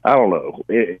 I don't know.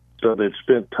 So they'd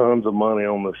spent tons of money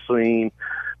on the scene.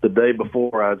 The day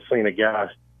before, I'd seen a guy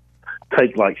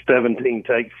take like 17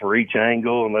 takes for each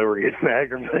angle, and they were getting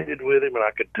aggravated with him, and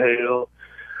I could tell.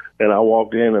 And I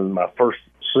walked in, and my first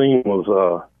scene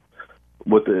was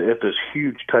at this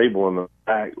huge table in the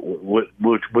back, which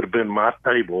would have been my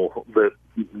table, that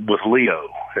with Leo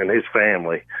and his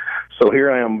family. So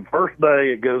here I am, first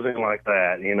day it goes in like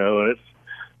that, and it's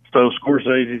so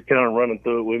Scorsese's kind of running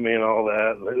through it with me and all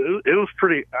that. It was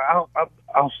pretty.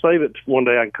 I'll save it one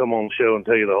day. I can come on the show and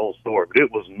tell you the whole story. But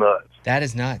it was nuts. That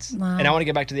is nuts. Wow. And I want to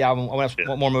get back to the album. I want to ask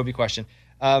one more movie question.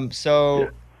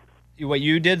 What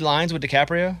you did lines with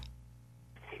DiCaprio?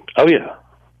 Oh yeah.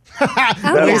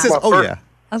 He says, "Oh yeah."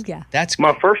 Oh yeah. That's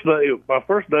my first day. My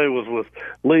first day was with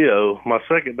Leo. My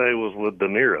second day was with De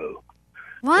Niro.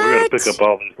 What? We're gonna pick up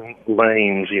all these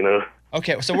lanes,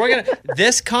 Okay, so we're gonna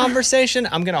this conversation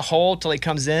I'm gonna hold till he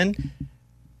comes in.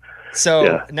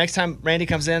 So next time Randy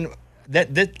comes in,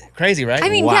 That crazy, right? I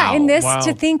mean, wow. yeah, and this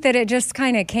to think that it just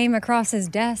kind of came across his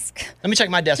desk. Let me check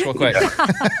my desk real quick.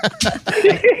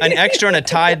 An extra and a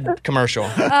Tide commercial.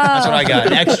 That's what I got.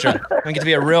 An extra. I get to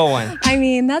be a real one. I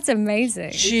mean, that's amazing.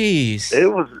 Jeez. It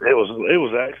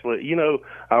was actually,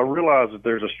 I realize that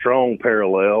there's a strong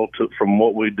parallel from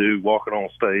what we do walking on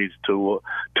stage to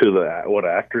what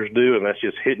actors do, and that's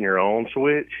just hitting your own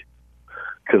switch.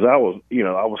 Because I was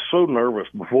so nervous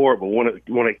before, but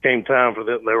when it came time for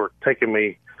them, they were taking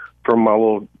me from my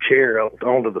little chair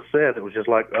onto the set. It was just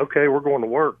like, okay, we're going to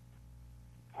work.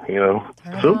 So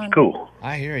it's cool.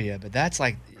 I hear you, but that's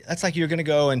like you're gonna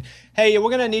go and hey,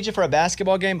 we're gonna need you for a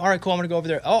basketball game. All right, cool. I'm gonna go over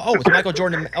there. Oh, it's Michael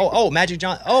Jordan. Oh, Magic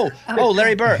Johnson. Oh,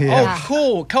 Larry Bird. Yeah. Oh,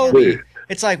 cool, Kobe.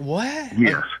 It's like what?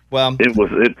 Yes. Well,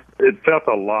 it felt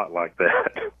a lot like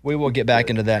that. We will get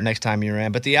back into that next time you're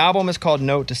in. But the album is called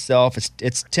Note to Self.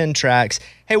 It's 10 tracks.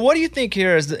 Hey, what do you think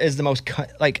here is the most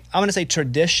I'm gonna say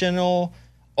traditional,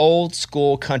 old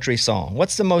school country song?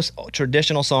 What's the most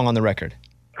traditional song on the record?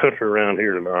 Country Around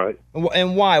Here Tonight.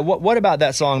 And why? What about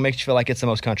that song makes you feel like it's the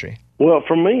most country? Well,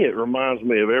 for me, it reminds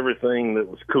me of everything that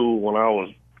was cool when I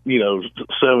was,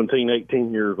 17,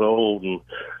 18 years old and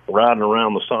riding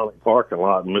around the Sonic parking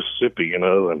lot in Mississippi, and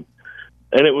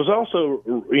it was also,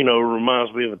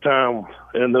 reminds me of a time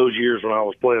in those years when I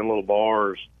was playing little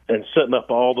bars and setting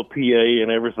up all the PA and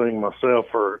everything myself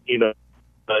for,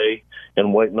 day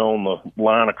and waiting on the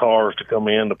line of cars to come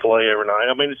in to play every night.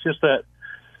 I mean, it's just that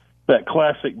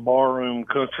classic barroom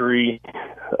country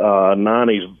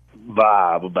 90s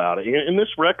vibe about it. And this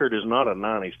record is not a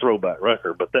 90s throwback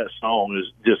record, but that song has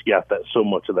just got so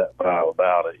much of that vibe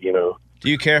about it, Do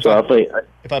you care if I play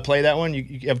that one?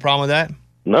 You have a problem with that?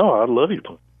 No, I'd love you to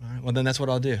play. All right, well, then that's what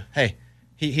I'll do. Hey,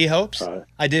 he hopes? Right.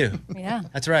 I do. Yeah.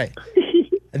 That's right.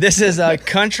 This is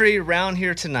Country Round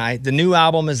Here Tonight. The new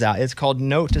album is out. It's called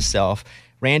Note to Self.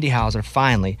 Randy Houser,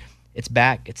 finally. It's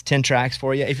back. It's 10 tracks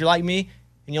for you. If you're like me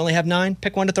and you only have 9,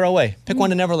 pick one to throw away. Pick one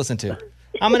to never listen to.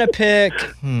 I'm going to pick,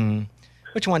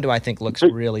 which one do I think looks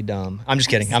really dumb? I'm just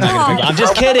kidding. I'm not going to pick it. I'm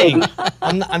just kidding.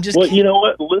 I'm just Well, you know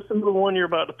what? Listen to the one you're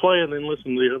about to play and then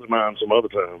listen to the other 9 some other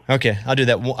time. Okay, I'll do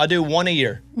that. I'll do one a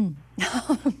year.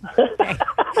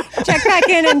 Check back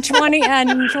in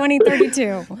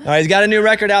 2032. All right, he's got a new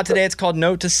record out today. It's called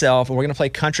Note to Self, and we're going to play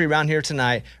Country Around Here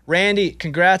Tonight. Randy,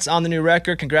 congrats on the new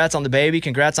record. Congrats on the baby.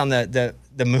 Congrats on the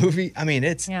movie. I mean,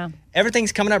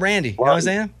 everything's coming up, Randy. You know what I'm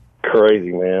saying?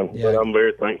 Crazy, man. Yeah. But I'm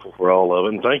very thankful for all of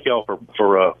it. And thank y'all for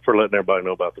letting everybody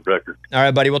know about the record. All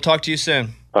right, buddy. We'll talk to you soon.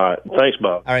 All right. Thanks,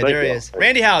 Bob. All right, Thank there he y'all. is.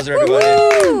 Randy Houser, everybody.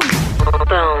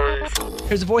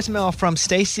 Here's a voicemail from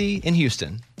Stacy in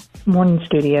Houston. Morning,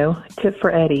 studio. Tip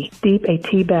for Eddie. Steep a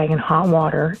tea bag in hot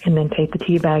water and then take the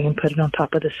tea bag and put it on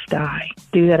top of the sty.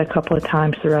 Do that a couple of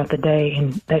times throughout the day,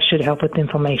 and that should help with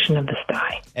inflammation of the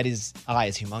sty. Eddie's eye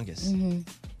is humongous. Mm-hmm.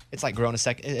 It's like growing a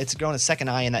second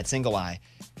eye in that single eye.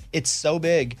 It's so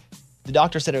big. The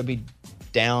doctor said it would be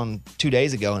down 2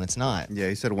 days ago, and it's not. Yeah,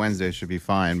 he said Wednesday should be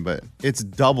fine, but it's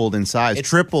doubled in size,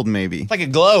 tripled maybe. It's like a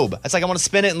globe. It's like I want to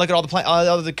spin it and look at all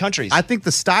the countries. I think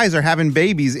the styes are having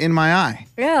babies in my eye.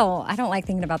 Ew, I don't like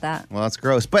thinking about that. Well, that's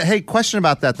gross. But hey, question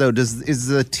about that though. Is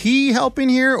the tea helping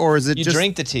here, or is it you just...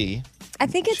 drink the tea? I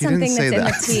think it's She something didn't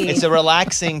that's say in the tea. It's a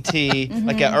relaxing tea,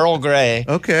 like an Earl Grey.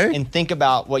 Okay. And think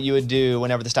about what you would do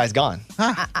whenever the sty's gone.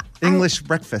 English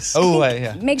breakfast. Oh,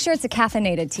 yeah. Make sure it's a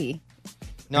caffeinated tea.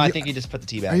 No, I think you just put the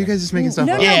tea back. Are you guys just making stuff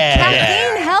No, up?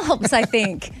 caffeine helps, I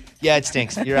think. Yeah, it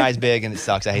stinks. Your eye's big and it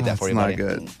sucks. I hate that for you, buddy. Not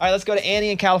good. All right, let's go to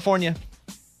Annie in California.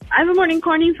 I have a morning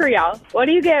corny for y'all. What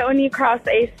do you get when you cross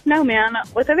a snowman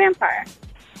with a vampire?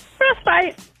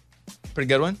 Frostbite. Pretty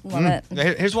good one. Love it.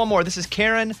 Here's one more. This is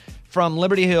Karen from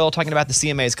Liberty Hill talking about the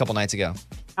CMAs a couple nights ago.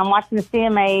 I'm watching the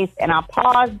CMAs, and I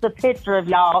paused the picture of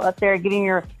y'all up there getting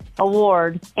your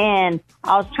award, and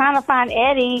I was trying to find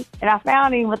Eddie, and I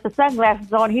found him with the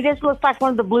sunglasses on. He just looks like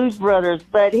one of the Blues Brothers,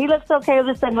 but he looks okay with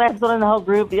the sunglasses on in the whole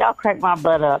group. Y'all cracked my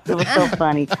butt up. It was so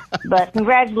funny. But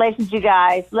congratulations, you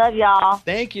guys. Love y'all.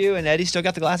 Thank you. And Eddie still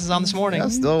got the glasses on this morning. I'm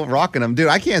still rocking them. Dude,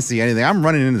 I can't see anything. I'm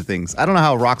running into things. I don't know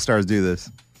how rock stars do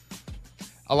this.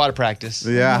 A lot of practice.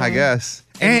 Yeah, I guess.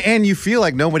 And you feel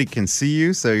like nobody can see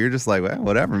you, so you're just like, well,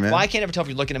 whatever, man. Well, I can't ever tell if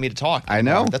you're looking at me to talk. I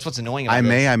know. That's what's annoying about I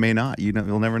this. may not.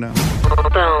 You'll never know.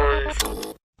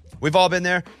 We've all been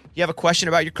there. You have a question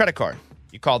about your credit card.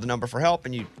 You call the number for help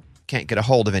and you can't get a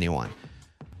hold of anyone.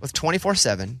 With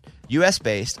 24/7,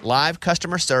 U.S.-based live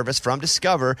customer service from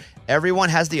Discover, everyone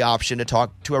has the option to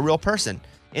talk to a real person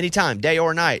anytime, day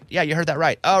or night. Yeah, you heard that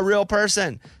right. A real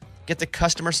person. Get the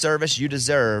customer service you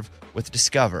deserve with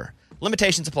Discover.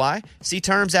 Limitations apply. See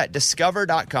terms at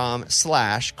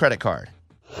discover.com/credit card.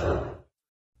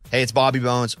 Hey, it's Bobby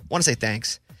Bones. I want to say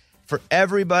thanks for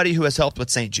everybody who has helped with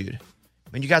St. Jude. I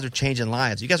mean, you guys are changing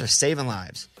lives. You guys are saving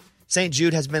lives. St.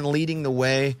 Jude has been leading the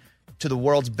way to the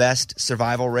world's best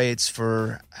survival rates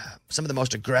for some of the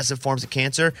most aggressive forms of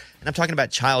cancer. And I'm talking about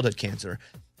childhood cancer.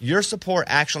 Your support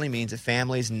actually means that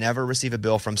families never receive a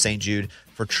bill from St. Jude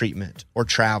for treatment or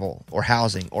travel or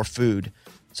housing or food.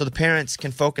 So the parents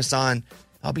can focus on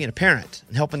being a parent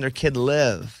and helping their kid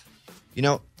live. You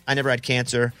know, I never had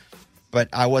cancer, but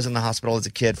I was in the hospital as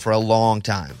a kid for a long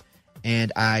time.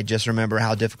 And I just remember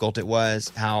how difficult it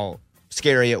was, how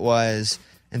scary it was.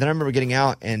 And then I remember getting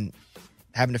out and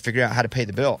having to figure out how to pay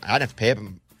the bill. I didn't have to pay it,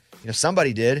 but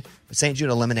somebody did. But St. Jude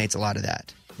eliminates a lot of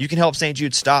that. You can help St.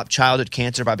 Jude stop childhood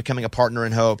cancer by becoming a partner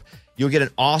in hope. You'll get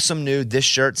an awesome new This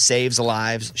Shirt Saves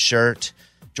Lives shirt.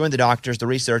 Join the doctors, the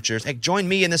researchers. Hey, join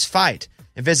me in this fight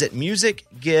and visit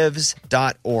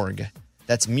musicgives.org.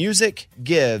 That's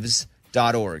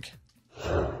musicgives.org.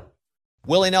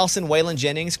 Willie Nelson, Waylon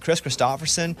Jennings, Chris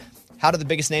Christopherson. How did the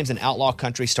biggest names in outlaw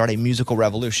country start a musical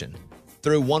revolution?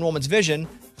 Through one woman's vision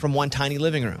from one tiny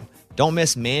living room. Don't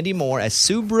miss Mandy Moore as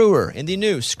Sue Brewer in the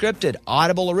new scripted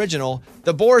Audible original,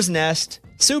 The Boar's Nest,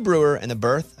 Sue Brewer and the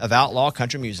Birth of Outlaw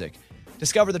Country Music.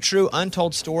 Discover the true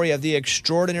untold story of the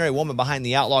extraordinary woman behind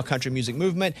the outlaw country music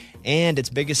movement and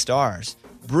its biggest stars.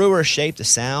 Brewer shaped the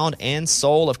sound and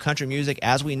soul of country music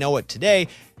as we know it today,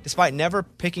 despite never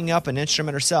picking up an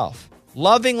instrument herself.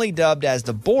 Lovingly dubbed as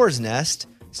the Boar's Nest,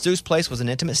 Sue's place was an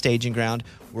intimate staging ground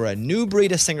where a new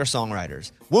breed of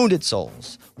singer-songwriters, wounded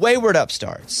souls, wayward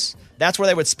upstarts, that's where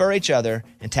they would spur each other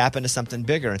and tap into something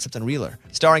bigger and something realer.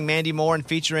 Starring Mandy Moore and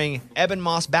featuring Eben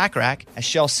Moss Backrack as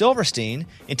Shel Silverstein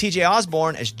and TJ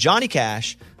Osborne as Johnny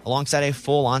Cash, alongside a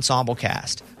full ensemble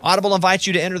cast. Audible invites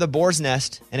you to enter the Boar's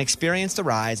Nest and experience the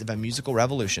rise of a musical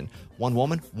revolution. One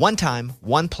woman, one time,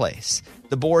 one place.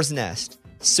 The Boar's Nest,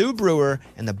 Sue Brewer,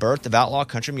 and the birth of outlaw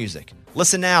country music.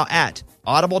 Listen now at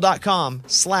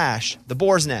audible.com/The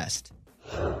Boar's Nest.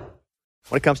 When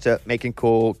it comes to making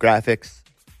cool graphics,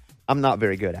 I'm not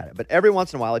very good at it. But every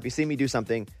once in a while, if you see me do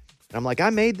something, and I'm like, I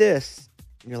made this,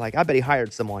 and you're like, I bet he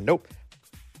hired someone. Nope.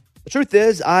 The truth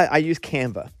is, I use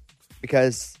Canva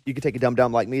because you can take a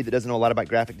dum-dum like me that doesn't know a lot about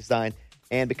graphic design,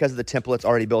 and because of the templates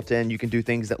already built in, you can do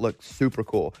things that look super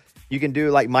cool. You can do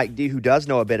like Mike D, who does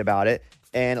know a bit about it,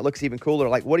 and it looks even cooler.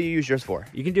 Like, what do you use yours for?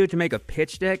 You can do it to make a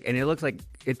pitch deck, and it looks like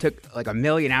it took like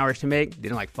 1,000,000 hours to make, did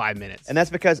in like 5 minutes. And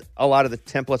that's because a lot of the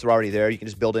templates are already there. You can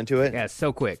just build into it. Yeah, it's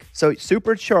so quick. So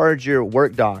supercharge your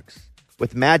work docs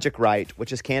with Magic Write,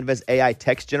 which is Canva's AI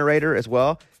text generator as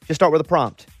well. Just start with a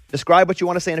prompt. Describe what you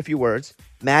want to say in a few words.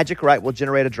 Magic Write will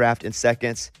generate a draft in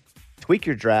seconds. Tweak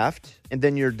your draft, and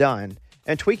then you're done.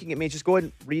 And tweaking it means just go ahead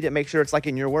and read it, make sure it's like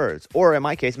in your words. Or in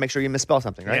my case, make sure you misspell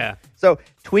something, right? Yeah. So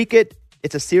tweak it.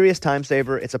 It's a serious time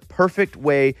saver. It's a perfect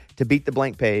way to beat the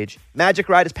blank page. Magic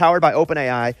Write is powered by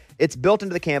OpenAI. It's built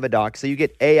into the Canva doc, so you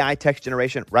get AI text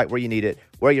generation right where you need it,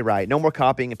 where you write. No more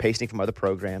copying and pasting from other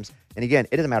programs. And again,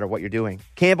 it doesn't matter what you're doing.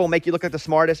 Canva will make you look like the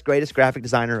smartest, greatest graphic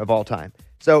designer of all time.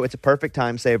 So it's a perfect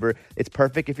time saver. It's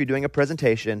perfect if you're doing a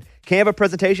presentation. Canva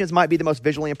presentations might be the most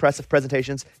visually impressive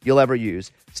presentations you'll ever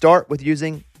use. Start with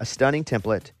using a stunning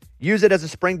template. Use it as a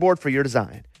springboard for your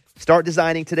design. Start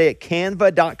designing today at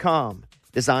canva.com.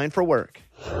 Design for work.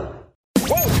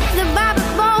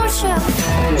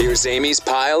 Here's Amy's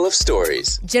pile of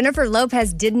stories. Jennifer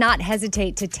Lopez did not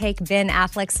hesitate to take Ben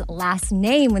Affleck's last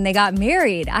name when they got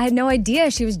married. I had no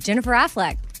idea she was Jennifer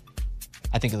Affleck.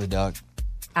 I think of the dog.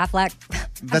 Affleck.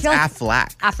 That's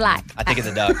Affleck. Affleck. I think of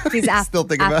the dog. He's Still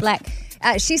thinking about Affleck.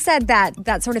 She said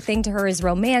that sort of thing to her is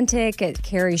romantic. It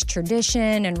carries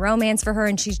tradition and romance for her,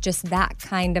 and she's just that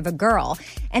kind of a girl.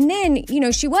 And then,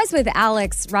 she was with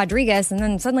Alex Rodriguez, and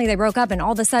then suddenly they broke up, and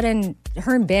all of a sudden,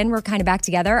 her and Ben were kind of back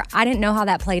together. I didn't know how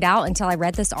that played out until I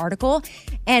read this article.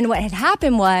 And what had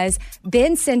happened was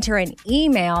Ben sent her an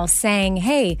email saying,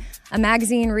 hey, a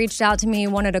magazine reached out to me,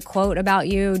 wanted a quote about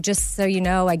you. Just so you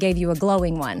know, I gave you a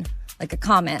glowing one, like a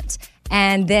comment.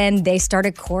 And then they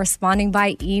started corresponding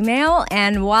by email,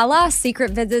 and voila,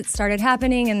 secret visits started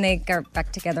happening, and they got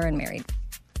back together and married.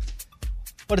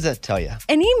 What does that tell you?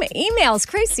 An email's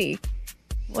crazy.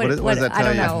 What does that tell I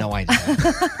don't you? know. I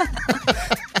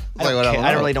have no idea.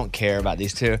 I really don't care about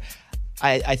these two.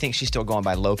 I think she's still going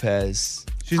by Lopez.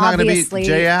 She's not going to be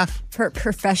JF?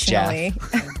 Professionally.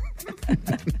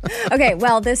 Okay,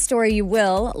 well, this story you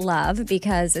will love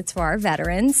because it's for our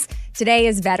veterans. Today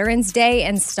is Veterans Day,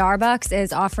 and Starbucks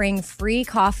is offering free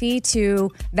coffee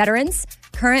to veterans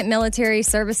current military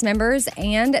service members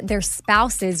and their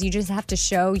spouses. You just have to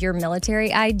show your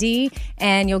military ID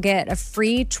and you'll get a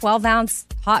free 12-ounce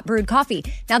hot brewed coffee.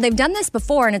 Now, they've done this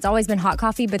before and it's always been hot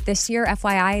coffee, but this year,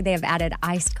 FYI, they have added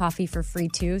iced coffee for free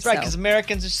too. That's right, because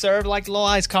Americans are served like a little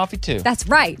iced coffee too. That's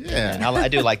right. Yeah, I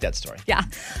do like that story. Yeah.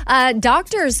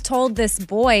 Doctors told this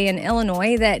boy in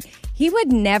Illinois that he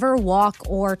would never walk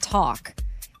or talk.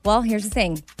 Well, here's the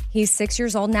thing. He's 6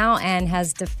 years old now and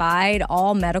has defied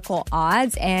all medical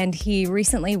odds. And he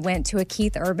recently went to a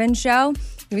Keith Urban show.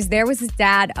 He was there with his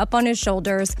dad up on his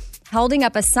shoulders, holding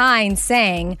up a sign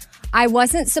saying, "I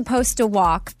wasn't supposed to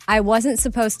walk. I wasn't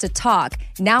supposed to talk.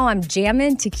 Now I'm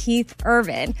jamming to Keith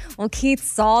Urban." Well, Keith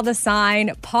saw the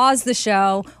sign, paused the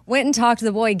show, went and talked to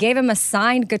the boy, gave him a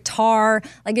signed guitar,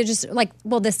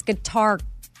 this guitar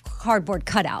cardboard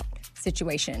cutout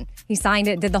situation. He signed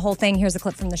it, did the whole thing. Here's a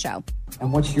clip from the show.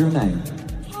 And what's your name?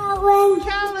 Kellen.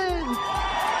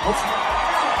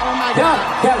 Oh my God.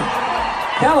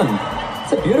 Kellen.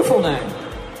 It's a beautiful name.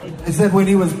 They said when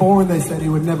he was born, they said he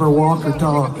would never walk or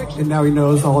talk, and now he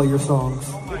knows all your songs.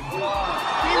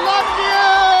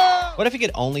 What if he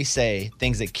could only say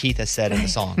things that Keith has said in the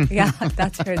song? Yeah,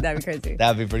 that'd be crazy. That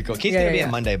would be pretty cool. Keith's going to be on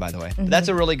Monday, by the way. Mhm. That's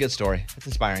a really good story. It's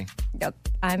inspiring. Yep.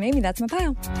 I'm Amy. That's my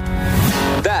pile.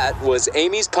 That was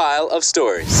Amy's pile of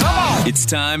stories. It's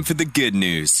time for the good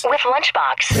news. With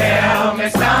Lunchbox. Tell me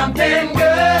something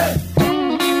good.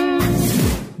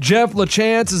 Jeff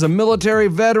LaChance is a military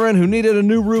veteran who needed a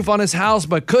new roof on his house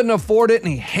but couldn't afford it,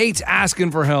 and he hates asking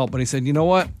for help. But he said, you know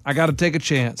what? I got to take a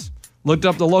chance. Looked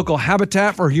up the local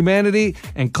Habitat for Humanity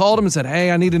and called him and said, hey,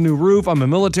 I need a new roof. I'm a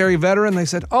military veteran. They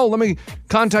said, oh, let me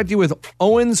contact you with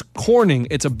Owens Corning.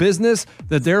 It's a business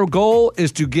that their goal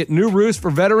is to get new roofs for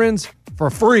veterans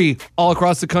for free all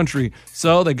across the country.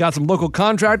 So they got some local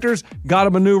contractors, got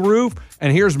him a new roof.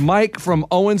 And here's Mike from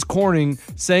Owens Corning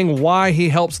saying why he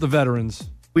helps the veterans.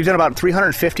 We've done about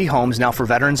 350 homes now for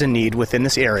veterans in need within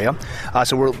this area.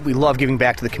 So we love giving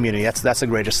back to the community. That's the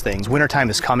greatest thing. Wintertime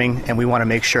is coming, and we want to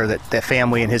make sure that the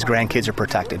family and his grandkids are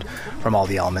protected from all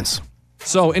the elements.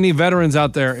 So any veterans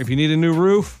out there, if you need a new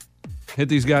roof, hit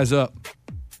these guys up.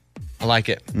 I like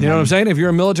it. You know what I'm saying? If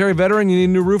you're a military veteran, you need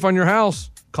a new roof on your house,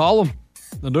 call them.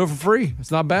 They'll do it for free. It's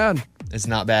not bad. It's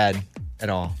not bad at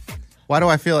all. Why do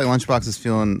I feel like Lunchbox is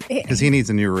feeling, because he needs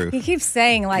a new roof? He keeps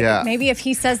saying, Yeah. maybe if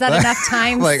he says that enough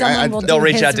times, Like, someone will They'll do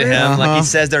reach his out to roof. him. Like he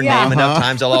says their name enough Uh-huh.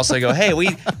 times, they'll also go, hey,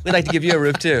 we'd like to give you a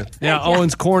roof too. Yeah,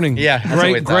 Owens Corning. Yeah, that's what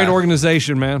we great thought.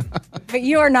 organization, man. But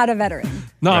you are not a veteran.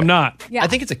 No, I'm not. Yeah. I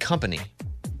think it's a company.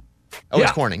 Owens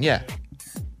Yeah. Corning, yeah.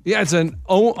 Yeah, it's an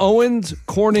Owens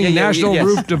Corning Yeah, National yes.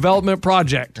 Roof Development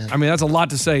Project. I mean, that's a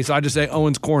lot to say, so I just say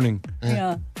Owens Corning.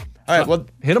 Yeah. All right, well,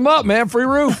 hit them up, man. Free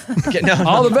roof. no,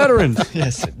 All the veterans.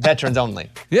 Yes, veterans only.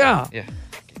 Yeah. Yeah. Okay,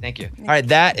 thank you. All right,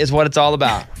 that is what it's all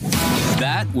about.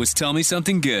 That was Tell Me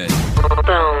Something Good.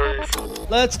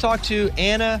 Let's talk to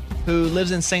Anna, who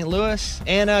lives in St. Louis.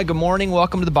 Anna, good morning.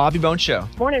 Welcome to the Bobby Bones Show.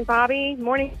 Morning, Bobby.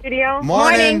 Morning, studio.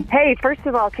 Morning. Hey, first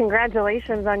of all,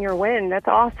 congratulations on your win. That's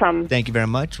awesome. Thank you very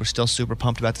much. We're still super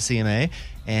pumped about the CMA,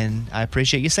 and I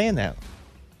appreciate you saying that.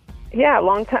 Yeah,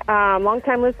 long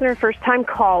time listener, first time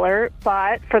caller.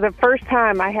 But for the first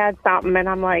time, I had something, and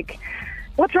I'm like,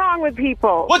 what's wrong with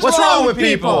people? What's wrong with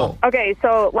people? Okay,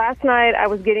 so last night I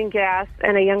was getting gas,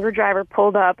 and a younger driver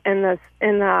pulled up in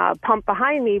the pump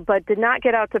behind me, but did not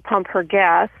get out to pump her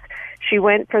gas. She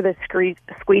went for the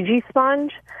squeegee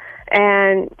sponge,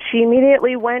 and she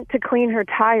immediately went to clean her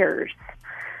tires.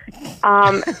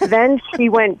 Then she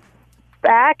went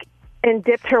back and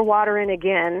dipped her water in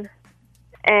again,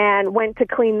 and went to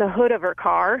clean the hood of her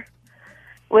car,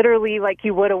 literally like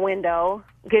you would a window,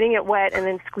 getting it wet and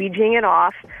then squeegeeing it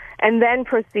off, and then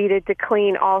proceeded to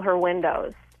clean all her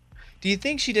windows. Do you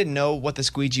think she didn't know what the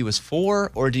squeegee was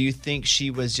for, or do you think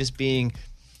she was just being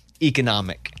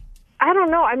economic? I don't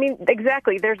know. I mean,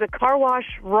 exactly. There's a car wash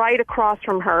right across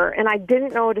from her, and I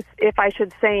didn't know if I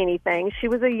should say anything. She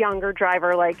was a younger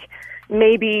driver, like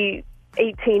maybe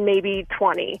 18, maybe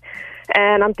 20.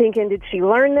 And I'm thinking, did she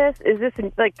learn this? Is this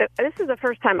this is the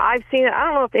first time I've seen it. I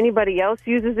don't know if anybody else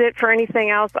uses it for anything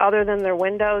else other than their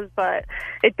windows, but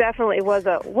it definitely was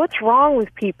a what's wrong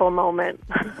with people moment.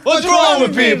 What's wrong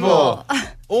with people?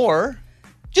 Or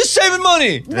just saving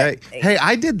money. Hey,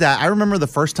 I did that. I remember the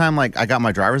first time I got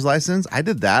my driver's license. I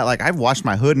did that. I've washed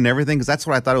my hood and everything because that's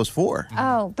what I thought it was for.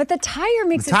 Oh, but the tire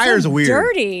makes The tire's it so weird.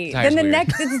 dirty. Tire's Then the weird.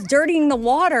 next it's dirtying the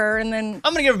water, and then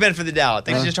I'm going to give her benefit of the doubt. I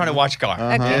think she's just trying to watch a car.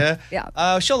 Okay.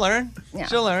 Yeah. She'll learn. Yeah.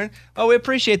 She'll learn. Oh, we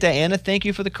appreciate that, Anna. Thank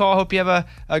you for the call. Hope you have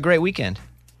a great weekend.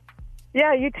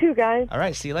 Yeah, you too, guys. All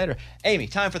right. See you later. Amy,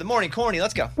 time for the morning corny.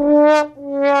 Let's go.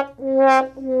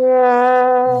 The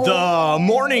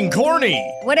Morning Corny.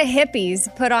 What do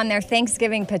hippies put on their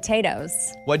Thanksgiving potatoes?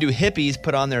 What do hippies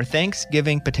put on their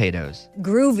Thanksgiving potatoes?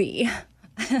 Groovy.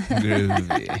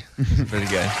 Groovy. Pretty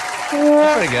good.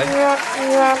 That's pretty good.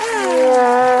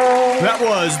 That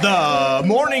was the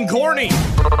Morning Corny.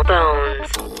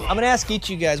 I'm going to ask each of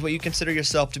you guys what you consider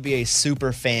yourself to be a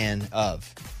super fan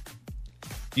of.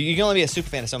 You can only be a super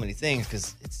fan of so many things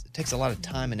because it takes a lot of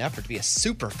time and effort to be a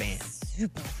super fan.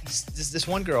 This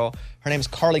one girl, her name is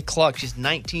Carly Cluck. She's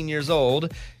 19 years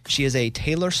old. She is a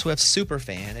Taylor Swift super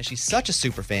fan, and she's such a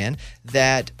super fan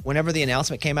that whenever the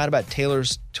announcement came out about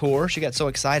Taylor's tour, she got so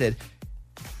excited,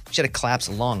 she had a collapsed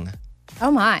lung.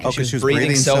 Oh, my. She was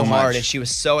breathing so hard, and she was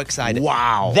so excited.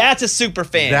 Wow. That's a super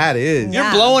fan. That is.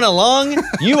 You're blowing a lung,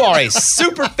 you are a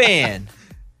super fan.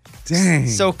 Dang.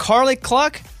 So Carly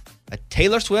Cluck, a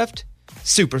Taylor Swift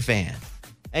super fan.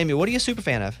 Amy, what are you a super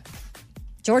fan of?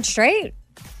 George Strait.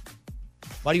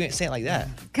 Why do you say it like that?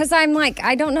 Because I'm like,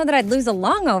 I don't know that I'd lose a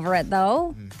lung over it,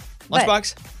 though.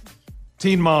 Lunchbox?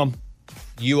 Teen Mom.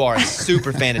 You are a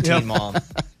super fan of Teen Mom.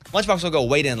 Lunchbox will go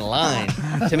wait in line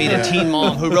to meet a teen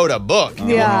mom who wrote a book.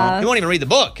 Yeah. He won't even read the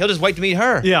book. He'll just wait to meet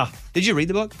her. Yeah. Did you read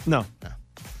the book? No.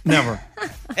 Never.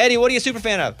 Eddie, what are you a super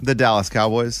fan of? The Dallas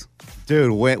Cowboys.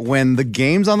 Dude, when the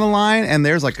game's on the line and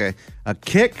there's like a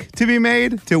kick to be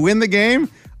made to win the game,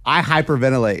 I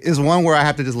hyperventilate. It's one where I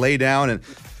have to just lay down and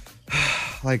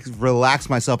like relax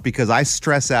myself because I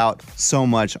stress out so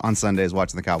much on Sundays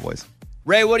watching the Cowboys.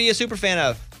 Ray, what are you a super fan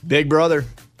of? Big Brother.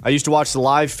 I used to watch the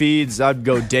live feeds. I'd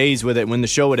go days with it. When the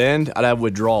show would end, I'd have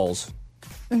withdrawals.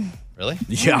 Really?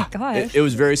 Yeah. Oh my gosh. It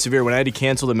was very severe. When I had to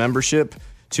cancel the membership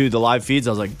to the live feeds, I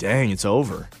was like, dang, it's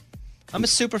over. I'm a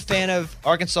super fan of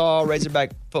Arkansas,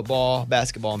 Razorback football,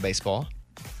 basketball, and baseball.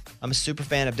 I'm a super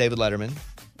fan of David Letterman.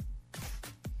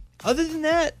 Other than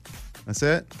that, that's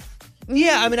it?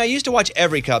 Yeah, I mean, I used to watch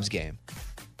every Cubs game.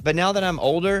 But now that I'm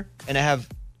older and I have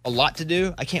a lot to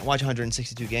do, I can't watch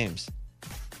 162 games.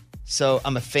 So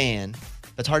I'm a fan,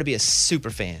 but it's hard to be a super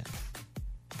fan.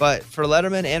 But for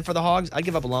Letterman and for the Hogs, I'd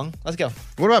give up a lung. Let's go.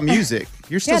 What about music?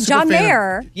 You're still Yeah, super John fan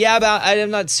Mayer. Yeah, I'm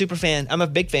not super fan. I'm a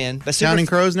big fan. But Counting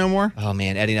Crows no more? Oh,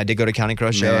 man. Eddie and I did go to Counting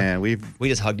Crows show. Man, we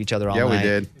just hugged each other all yeah, night. we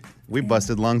did. We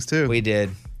busted lungs too. We did.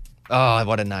 Oh,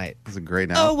 what a night. It was a great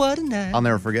night. Oh, what a night. I'll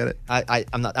never forget it. I'm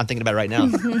thinking about it right now.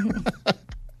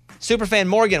 Superfan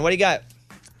Morgan, what do you got?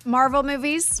 Marvel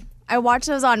movies. I watch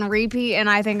those on repeat, and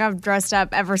I think I've dressed up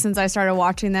ever since I started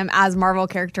watching them as Marvel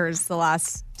characters the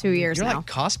last 2 years You're now. like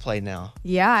cosplay now.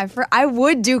 Yeah, I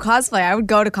would do cosplay. I would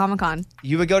go to Comic-Con.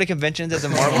 You would go to conventions as a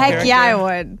Marvel Heck character? yeah, I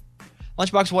would.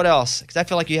 Lunchbox, what else? Because I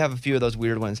feel like you have a few of those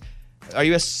weird ones. Are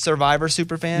you a Survivor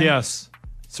super fan? Yes.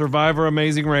 Survivor,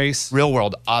 Amazing Race. Real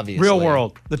World, obviously. Real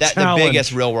World. The challenge. The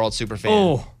biggest Real World super fan.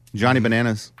 Oh. Johnny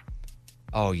Bananas.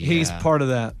 Oh, yeah. He's part of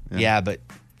that. Yeah, but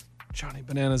Johnny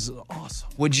Bananas is awesome.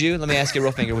 would you, let me ask you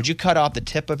real finger, would you cut off the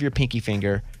tip of your pinky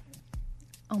finger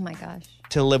Oh, my gosh.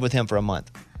 to live with him for a month?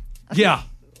 Yeah.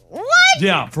 What?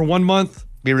 Yeah, for 1 month.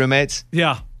 Be roommates?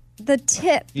 Yeah. The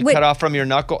tip. You Wait, cut off from your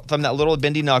knuckle, from that little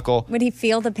bendy knuckle. would he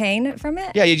feel the pain from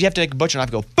it? Yeah, you have to take a butcher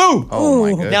knife and go, boom! Oh, my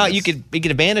goodness. Now you could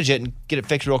bandage it and get it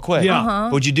fixed real quick. Yeah. Uh-huh.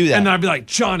 Would you do that? And I'd be like,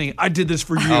 Johnny, I did this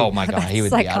for you. Oh my God, he would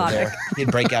be out of there. Psychotic.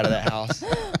 He'd break out of that house.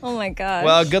 Oh, my gosh.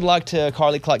 Well, good luck to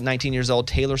Carly Cluck, 19 years old,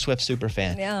 Taylor Swift super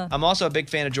fan. Yeah. I'm also a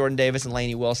big fan of Jordan Davis and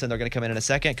Lainey Wilson. They're going to come in a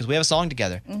second because we have a song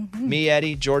together. Mm-hmm. Me,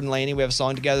 Eddie, Jordan, Lainey, we have a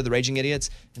song together, The Raging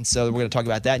Idiots. And so we're going to talk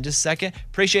about that in just a second.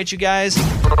 Appreciate you guys.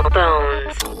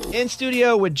 In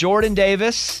studio with Jordan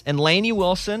Davis and Lainey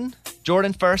Wilson.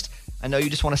 Jordan first. I know you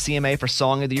just want a CMA for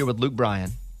Song of the Year with Luke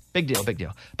Bryan. Big deal, big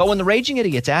deal. But when the Raging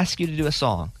Idiots ask you to do a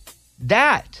song,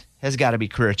 that has got to be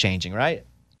career changing, right?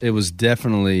 It was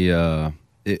definitely,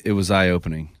 it was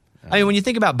eye-opening. I mean, when you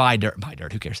think about Buy Dirt,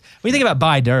 who cares? When you think about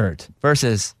Buy Dirt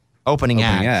versus Opening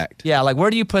act. Yeah, like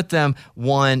where do you put them?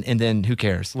 One, and then who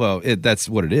cares? Well, that's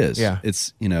what it is. Yeah.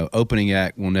 It's, opening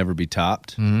act will never be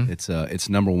topped. Mhm. It's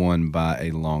number one by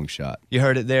a long shot. You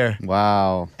heard it there.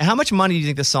 Wow. And how much money do you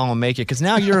think this song will make you? Because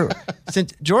now you're,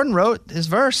 since Jordan wrote his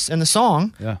verse in the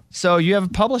song, Yeah. so you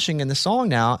have publishing in the song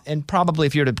now, and probably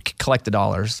if you were to collect the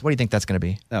dollars, what do you think that's going to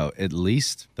be? Oh, at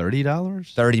least $30?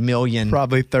 $30 million.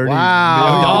 Probably $30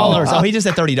 Wow. million. Oh, he just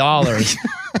said $30.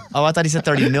 Oh, I thought he said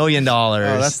 $30 million. Oh,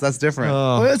 that's different.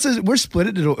 Oh. Well, we're split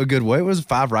it a good way. It was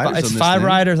 5 writers It's on this 5 thing.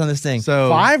 writers on this thing. So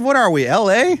 5? What are we, LA?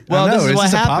 Well, I know, this is it's what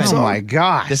just a pop happened. song. Oh my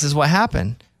gosh. This is what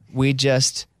happened.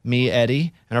 Me,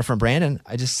 Eddie, and our friend Brandon,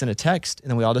 I just sent a text, and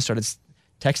then we all just started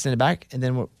texting it back, and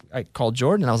then I called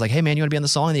Jordan, and I was like, hey, man, you want to be on the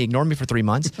song? And he ignored me for 3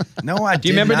 months. No, I Do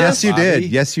you remember not, this? Yes, you Bobby. did.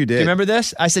 Yes, you did. Do you remember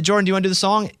this? I said, Jordan, do you want to do the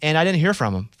song? And I didn't hear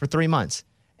from him for 3 months.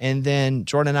 And then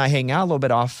Jordan and I hang out a little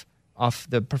bit off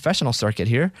the professional circuit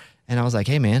here. And I was like,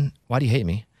 hey, man, why do you hate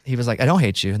me? He was like, I don't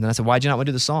hate you. And then I said, why'd you not want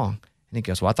to do the song? And he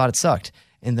goes, well, I thought it sucked.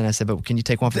 And then I said, but can you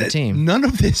take one for the team? None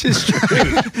of this is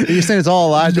true. You're saying it's all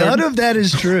a lie, Jordan? None of that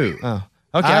is true. Oh,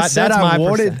 okay. I said I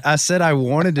wanted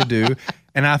wanted to do,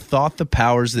 and I thought the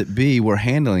powers that be were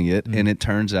handling it, and it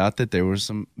turns out that there was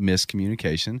some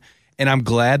miscommunication. And I'm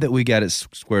glad that we got it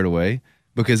squared away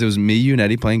because it was me, you, and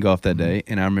Eddie playing golf that day,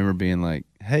 and I remember being like,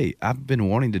 hey, I've been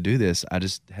wanting to do this. I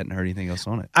just hadn't heard anything else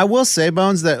on it. I will say,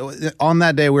 Bones, that on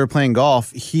that day we were playing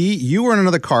golf, you were in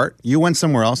another cart, you went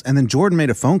somewhere else, and then Jordan made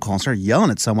a phone call and started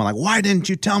yelling at someone like, why didn't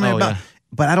you tell me about... Yeah.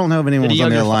 But I don't know if anyone was on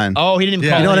the other line. Oh, he didn't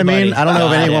call You know anybody. what I mean? I don't know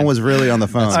if anyone was really on the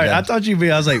phone. All right, I thought you'd be,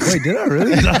 I was like, wait, did I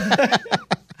really?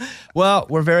 Well,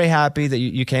 we're very happy that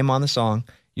you came on the song.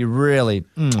 You really,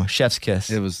 chef's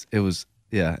kiss. It was the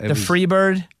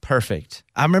Freebird, perfect.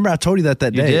 I remember I told you that day,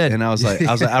 did. and I was like,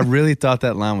 I really thought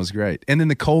that line was great. And then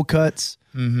the cold cuts,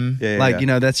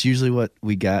 that's usually what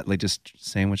we got, like just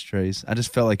sandwich trays. I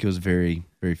just felt like it was very,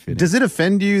 very fitting. Does it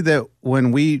offend you that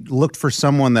when we looked for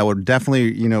someone that would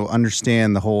definitely,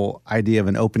 understand the whole idea of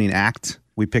an opening act,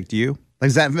 we picked you? Like,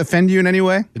 does that offend you in any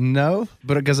way? No,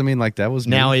 but because that was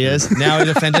me. Now he is. Now he's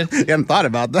offended. You haven't thought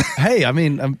about that. Hey, I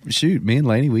mean, shoot, me and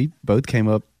Lainey, we both came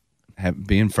up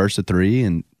being first to three,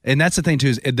 and that's the thing too.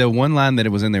 Is the one line that it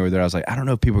was in there where I was like, I don't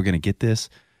know if people are going to get this.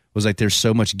 Was like, there's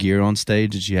so much gear on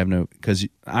stage that you have no. Because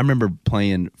I remember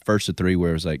playing first to three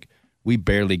where it was like we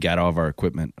barely got all of our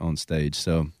equipment on stage.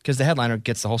 So because the headliner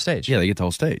gets the whole stage. Yeah, they get the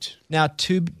whole stage. Now,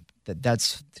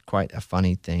 that's quite a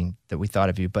funny thing that we thought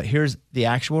of you. But here's the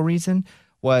actual reason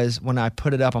was when I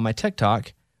put it up on my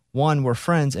TikTok. One, we're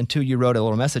friends, and two, you wrote a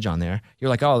little message on there. You're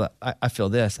like, oh, I feel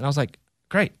this, and I was like.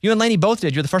 Great. You and Lainey both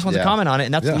did. You're the first ones to comment on it.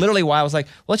 And that's literally why I was like,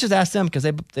 well, let's just ask them because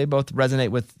they both resonate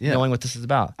with knowing what this is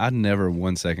about. I never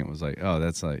 1 second was like, oh,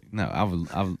 that's like, no, I would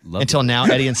love Until now,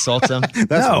 Eddie insults him.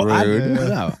 That's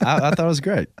rude. I thought it was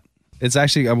great. It's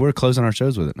actually, we're closing our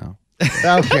shows with it now.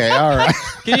 Okay, all right.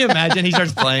 Can you imagine? He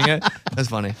starts playing it. That's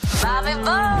funny. Bobby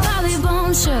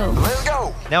Bones Show. Let's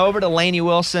go. Now over to Lainey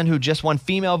Wilson, who just won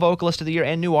Female Vocalist of the Year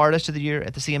and New Artist of the Year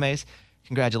at the CMAs.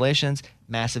 Congratulations.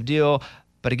 Massive deal.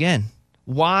 But again,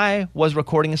 why was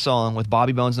recording a song with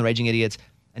Bobby Bones and the Raging Idiots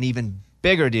an even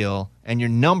bigger deal and your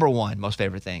number one most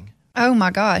favorite thing? Oh,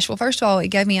 my gosh. Well, first of all, it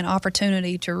gave me an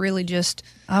opportunity to really just,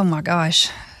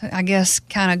 I guess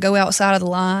kind of go outside of the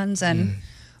lines and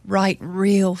write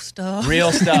real stuff.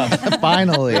 Real stuff.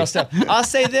 Finally. Real stuff. I'll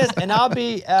say this, and I'll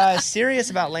be serious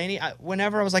about Lainey.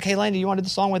 Whenever I was like, hey, Lainey, you want to do the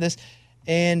song with us?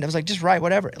 And I was like, just write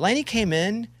whatever. Lainey came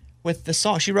in with the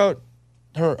song. She wrote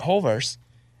her whole verse.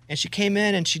 And she came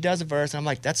in and she does a verse, and I'm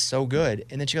like, that's so good.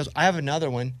 And then she goes, I have another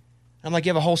one. And I'm like, you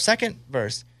have a whole second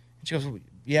verse. And she goes,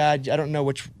 yeah, I don't know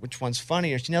which one's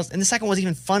funnier. She nails, and the second was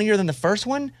even funnier than the first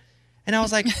one. And I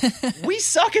was like, we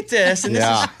suck at this, and this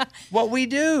is what we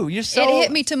do. It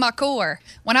hit me to my core.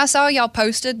 When I saw y'all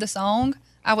posted the song,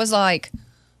 I was like,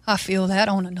 I feel that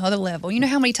on another level. You know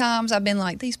how many times I've been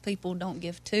like, these people don't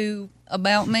give two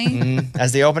about me?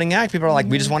 As the opening act, people are like,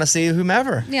 we just want to see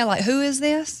whomever. Yeah, like, who is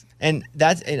this? And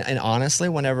that's and honestly,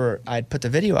 whenever I put the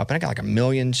video up, and I got like 1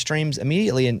 million streams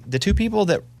immediately, and the two people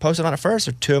that posted on it first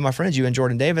are two of my friends, you and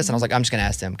Jordan Davis, and I was like, I'm just gonna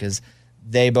ask them because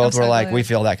they both were like, we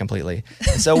feel that completely.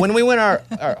 And so when we win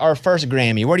our first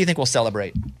Grammy, where do you think we'll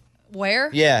celebrate?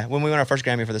 Where? Yeah, when we win our first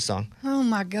Grammy for this song. Oh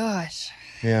my gosh.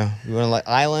 Yeah, you want to like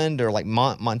island or like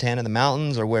Montana, the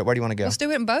mountains, or where do you want to go? Let's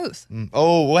do it in both.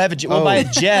 Oh, we'll have we'll buy a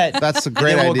jet. That's a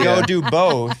great idea. We'll go do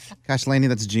both. Gosh, Lainey,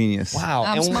 that's genius. Wow,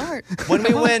 I'm smart. When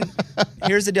we win,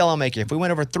 here's the deal I'll make you. If we win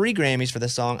over 3 Grammys for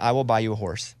this song, I will buy you a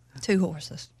horse. 2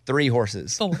 horses. 3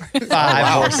 horses. 4. 5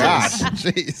 horses. Gosh,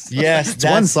 jeez. Yes, it's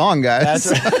one song,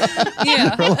 guys.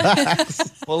 Yeah.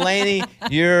 Relax. Well, Lainey,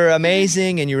 you're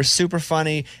amazing and you were super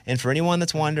funny. And for anyone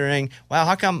that's wondering, wow,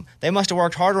 how come they must have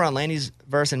worked harder on Lainey's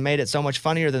verse and made it so much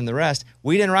funnier than the rest?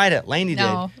 We didn't write it. Lainey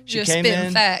did. She She just came spitting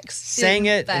in, facts. sang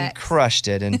it, and crushed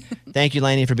it. And thank you,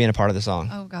 Lainey, for being a part of the song.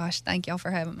 Oh gosh, thank y'all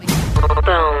for having me.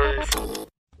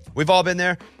 We've all been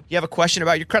there. You have a question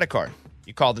about your credit card.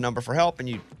 You call the number for help and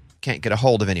you can't get a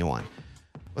hold of anyone.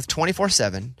 With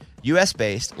 24/7,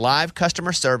 U.S.-based live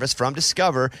customer service from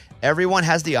Discover, everyone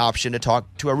has the option to talk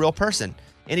to a real person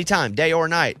anytime, day or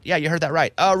night. Yeah, you heard that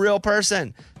right. A real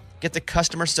person. Get the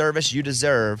customer service you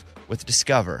deserve with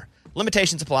Discover.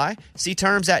 Limitations apply. See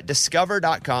terms at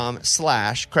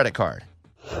discover.com/credit card.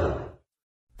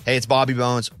 Hey, it's Bobby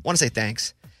Bones. Want to say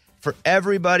thanks for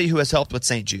everybody who has helped with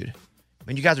St. Jude. I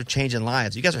mean, you guys are changing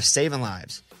lives. You guys are saving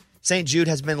lives. St. Jude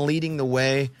has been leading the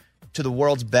way to the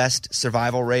world's best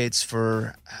survival rates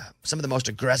for some of the most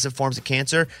aggressive forms of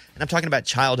cancer. And I'm talking about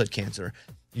childhood cancer.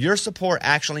 Your support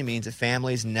actually means that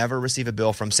families never receive a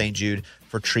bill from St. Jude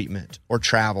for treatment or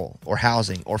travel or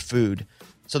housing or food,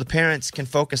 so the parents can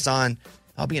focus on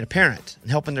being a parent and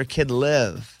helping their kid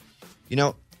live. You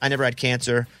know, I never had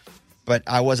cancer, but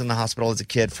I was in the hospital as a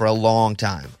kid for a long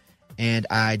time. And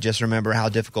I just remember how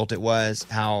difficult it was,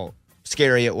 how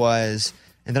scary it was.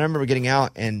 And then I remember getting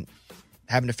out and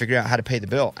having to figure out how to pay the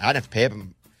bill. I didn't have to pay it.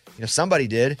 Somebody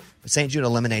did, but St. Jude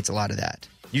eliminates a lot of that.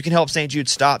 You can help St. Jude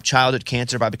stop childhood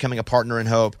cancer by becoming a partner in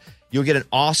hope. You'll get an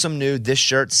awesome new This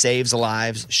Shirt Saves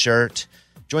Lives shirt.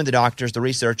 Join the doctors, the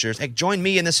researchers. Hey, join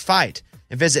me in this fight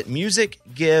and visit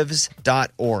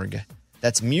musicgives.org.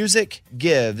 That's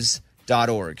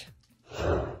musicgives.org.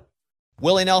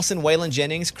 Willie Nelson, Waylon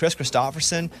Jennings, Chris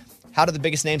Christopherson. How did the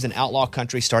biggest names in outlaw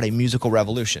country start a musical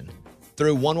revolution?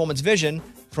 Through one woman's vision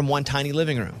from one tiny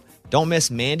living room. Don't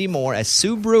miss Mandy Moore as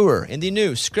Sue Brewer in the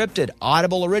new scripted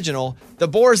Audible original, The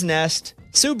Boar's Nest,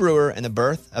 Sue Brewer and the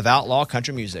Birth of Outlaw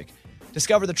Country Music.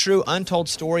 Discover the true untold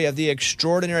story of the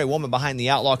extraordinary woman behind the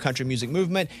outlaw country music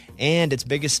movement and its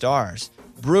biggest stars.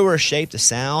 Brewer shaped the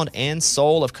sound and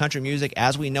soul of country music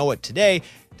as we know it today,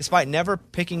 despite never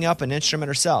picking up an instrument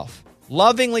herself.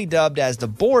 Lovingly dubbed as the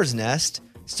Boar's Nest,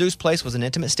 Sue's place was an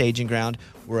intimate staging ground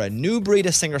where a new breed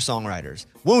of singer-songwriters,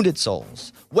 wounded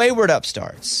souls, wayward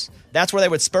upstarts, that's where they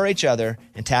would spur each other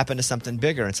and tap into something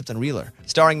bigger and something realer.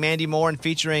 Starring Mandy Moore and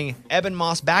featuring Eben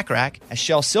Moss Backrack as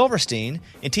Shel Silverstein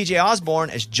and TJ Osborne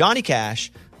as Johnny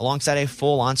Cash, alongside a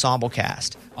full ensemble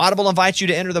cast. Audible invites you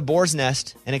to enter the Boar's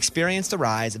Nest and experience the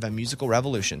rise of a musical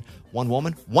revolution. One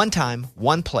woman, one time,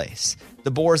 one place.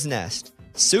 The Boar's Nest,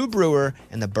 Sue Brewer,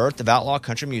 and the birth of outlaw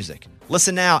country music.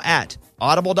 Listen now at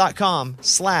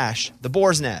audible.com/The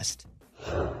Boar's Nest.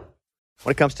 When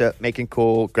it comes to making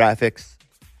cool graphics,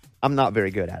 I'm not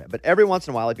very good at it. But every once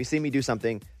in a while, if you see me do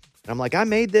something, and I'm like, I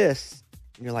made this,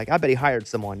 and you're like, I bet he hired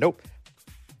someone. Nope.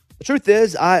 The truth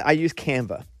is, I use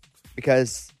Canva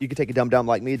because you can take a dum-dum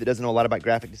like me that doesn't know a lot about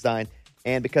graphic design,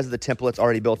 and because of the templates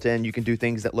already built in, you can do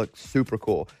things that look super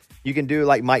cool. You can do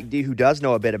like Mike D, who does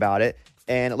know a bit about it,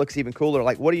 and it looks even cooler.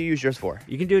 Like, what do you use yours for?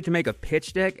 You can do it to make a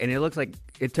pitch deck, and it looks like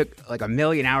it took like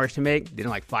 1,000,000 hours to make, did in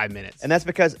like 5 minutes. And that's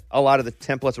because a lot of the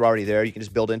templates are already there. You can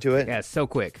just build into it. Yeah, it's so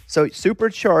quick. So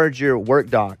supercharge your work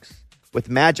docs with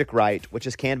Magic Write, which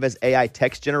is Canva's AI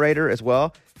text generator as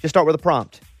well. Just start with a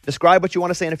prompt. Describe what you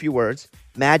want to say in a few words.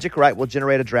 Magic Write will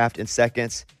generate a draft in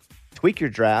seconds. Tweak your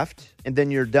draft, and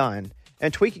then you're done.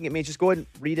 And tweaking it means just go ahead and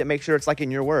read it, make sure it's like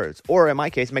in your words. Or in my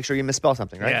case, make sure you misspell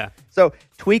something, right? Yeah. So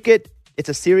tweak it. It's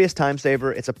a serious time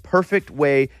saver. It's a perfect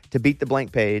way to beat the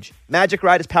blank page. Magic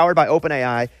Write is powered by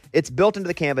OpenAI. It's built into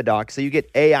the Canva doc, so you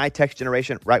get AI text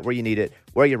generation right where you need it,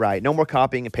 where you write. No more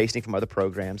copying and pasting from other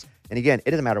programs. And again,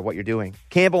 it doesn't matter what you're doing.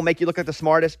 Canva will make you look like the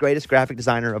smartest, greatest graphic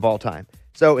designer of all time.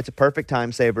 So it's a perfect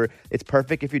time saver. It's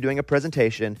perfect if you're doing a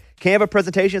presentation. Canva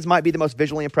presentations might be the most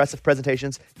visually impressive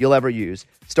presentations you'll ever use.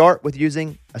 Start with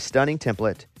using a stunning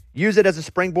template. Use it as a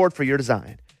springboard for your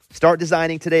design. Start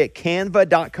designing today at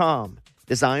canva.com.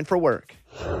 Design for work.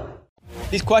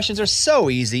 These questions are so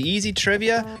easy. Easy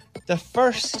trivia. The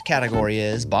first category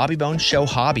is Bobby Bones Show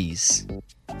hobbies.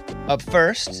 Up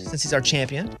first, since he's our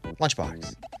champion,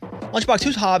 Lunchbox. Lunchbox,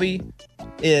 whose hobby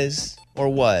is or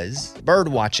was bird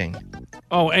watching?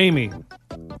 Oh, Amy.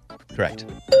 Correct.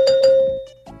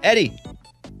 Eddie,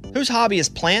 whose hobby is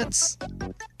plants?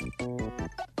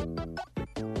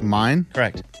 Mine?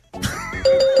 Correct.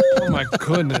 Oh my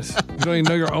goodness. You don't even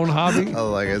know your own hobby? Oh,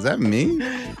 like, is that me?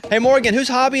 Hey, Morgan, whose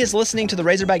hobby is listening to the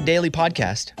Razorback Daily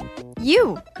podcast?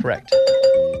 You. Correct.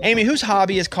 Amy, whose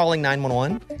hobby is calling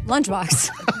 911?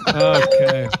 Lunchbox.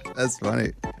 Okay. That's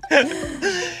funny.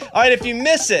 All right, if you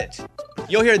miss it,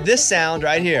 you'll hear this sound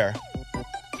right here.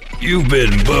 You've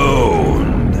been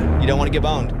boned. You don't want to get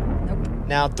boned. Nope.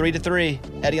 Now,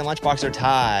 3-3. Eddie and Lunchbox are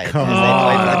tied as they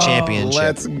play for the championship.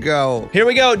 Let's go. Here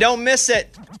we go. Don't miss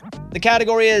it. The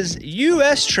category is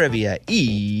U.S. trivia.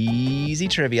 Easy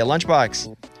trivia.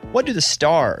 Lunchbox, what do the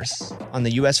stars on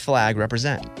the U.S. flag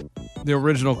represent? The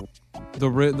original,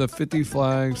 the 50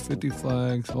 flags.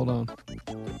 Hold on.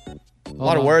 A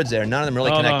lot of words there. None of them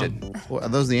really connected. Well, are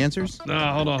those the answers? No,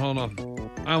 hold on.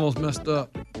 I almost messed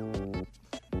up.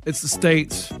 It's the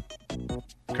states.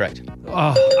 Correct.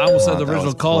 I almost said the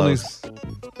original colonies.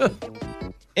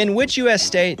 In which U.S.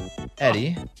 state,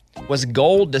 Eddie, was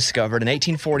gold discovered in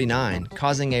 1849,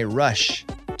 causing a rush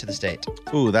to the state?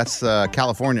 Ooh, that's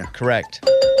California. Correct.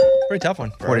 Pretty tough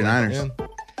one. 49ers. Yeah.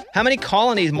 How many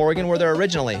colonies, Morgan, were there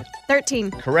originally?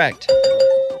 13. Correct.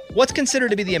 What's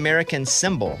considered to be the American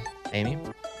symbol, Amy?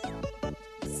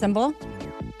 Symbol?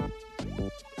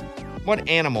 What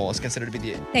animal is considered to be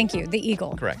the... Thank you. The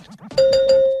eagle. Correct.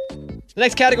 The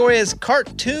next category is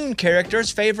cartoon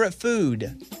characters' favorite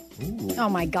food. Oh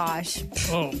my gosh.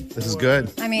 Oh, this is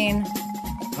good. I mean,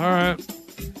 all right.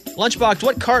 Lunchbox,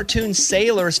 what cartoon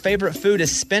sailor's favorite food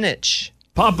is spinach?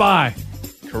 Popeye.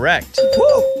 Correct.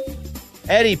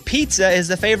 Eddie, pizza is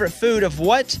the favorite food of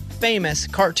what famous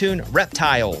cartoon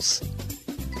reptiles?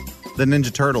 The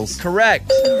Ninja Turtles. Correct.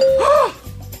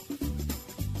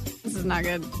 This is not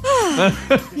good.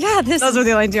 yeah, Those are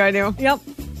the only two I do. Yep.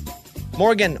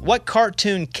 Morgan, what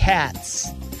cartoon cat's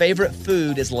favorite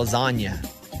food is lasagna?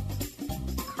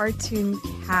 Cartoon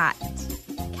cat.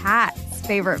 Cat's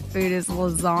favorite food is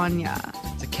lasagna.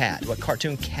 It's a cat. What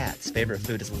cartoon cat's favorite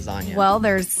food is lasagna? Well,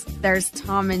 there's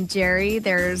Tom and Jerry.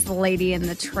 There's the Lady and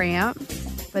the Tramp.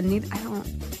 But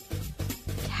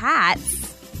cats.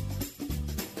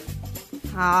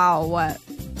 Oh, what?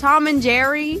 Tom and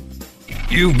Jerry.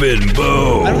 You've been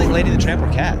booed. I don't think Lady and the Tramp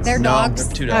were cats. They're dogs.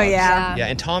 They're two dogs. Oh, yeah. Yeah,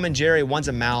 and Tom and Jerry, one's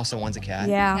a mouse and one's a cat.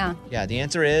 Yeah. Yeah, the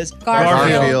answer is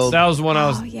Garfield. That was one I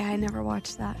was. Oh, yeah, I never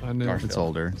watched that. I knew. Garfield. It's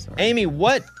older. Sorry. Amy,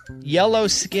 what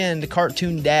yellow-skinned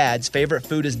cartoon dad's favorite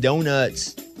food is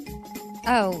donuts?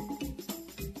 Oh,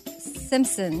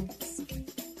 Simpsons.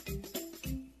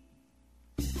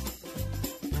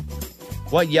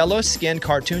 What yellow-skinned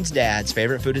cartoon's dad's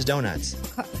favorite food is donuts?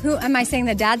 Who am I saying?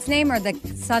 The dad's name or the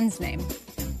son's name?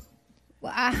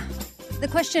 Well, the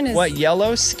question is. What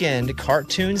yellow-skinned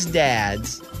cartoon's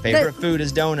dad's favorite food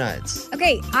is donuts?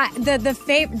 Okay,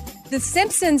 the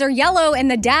Simpsons are yellow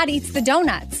and the dad eats the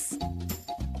donuts.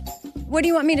 What do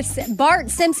you want me to say? Bart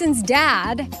Simpson's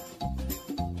dad.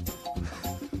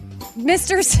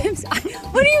 Mr. Simpson.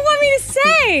 What do you want me to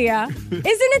say?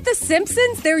 Isn't it the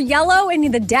Simpsons? They're yellow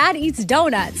and the dad eats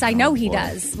donuts. I know he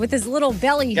does with his little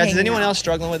belly. Guys, is hanging anyone out. else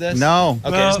struggling with this? No.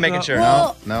 Okay, just making sure.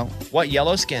 Well- No. What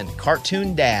yellow-skinned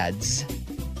cartoon dad's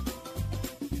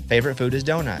favorite food is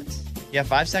donuts? You have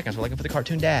 5 seconds. We're looking for the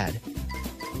cartoon dad.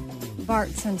 Bart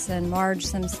Simpson, Marge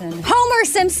Simpson, Homer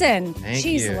Simpson. Thank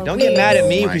Jeez you. Louise. Don't get mad at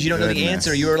me Oh, because you don't know the my answer.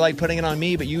 goodness. You were like putting it on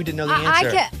me, but you didn't know the I answer.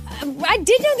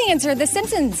 did know the answer. The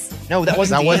Simpsons. No, that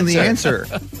wasn't the answer.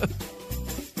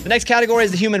 The next category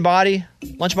is the human body.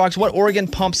 Lunchbox, what organ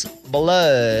pumps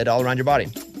blood all around your body?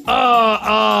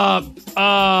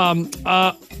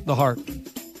 The heart.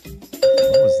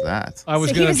 What was that? I was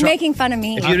So he gonna was try- making fun of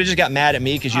me. If you would have just got mad at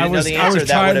me because you I didn't was- know the I was answer,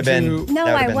 that would have trying been to- No,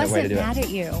 that would I have been the way to wasn't do mad it. at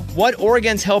you. What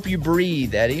organs help you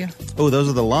breathe, Eddie? Oh, those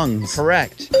are the lungs.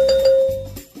 Correct.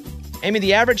 Amy,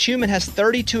 the average human has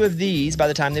 32 of these by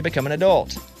the time they become an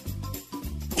adult.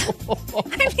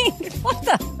 I mean, what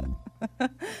the?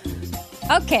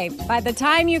 Okay, by the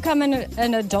time you come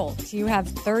an adult, you have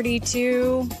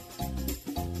 32.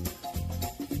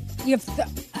 You have,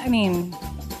 I mean,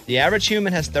 The average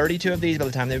human has 32 of these by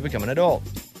the time they become an adult.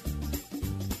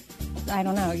 I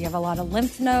don't know. You have a lot of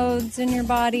lymph nodes in your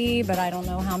body, but I don't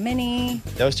know how many.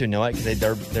 Those two know it because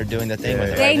they're doing the thing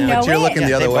with it They right now. know But you're it. looking the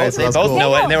Yeah, other they way. both, so they that's both cool.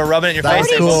 know it, and they were rubbing it in your That face. was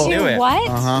They cool. both knew it. What?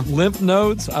 Uh-huh. Lymph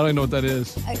nodes? I don't even know what that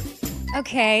is.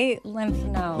 Okay, lymph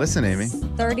nodes. Listen, Amy.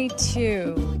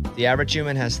 32. The average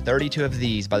human has 32 of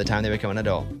these by the time they become an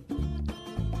adult.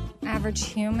 Average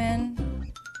human,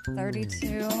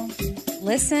 32.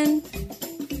 Listen.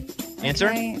 Answer?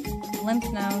 Okay, lymph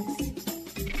nodes.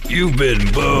 You've been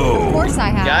Of booed. course I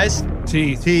have. Guys?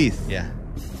 Teeth. Teeth. Yeah,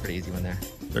 pretty easy one there.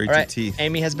 32 All right, teeth.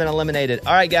 Amy has been eliminated.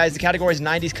 All right, guys, the category is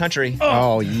 90s country.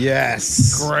 Oh,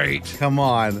 yes. Great. Come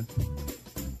on.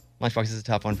 Lunchbox is a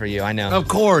tough one for you, I know. Of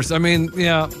course. I mean,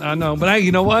 yeah, I know. But hey,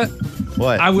 you know what?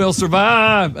 What? I will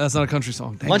survive. That's not a country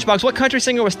song. Dang it. Lunchbox, what country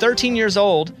singer was 13 years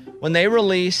old when they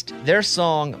released their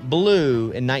song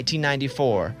Blue in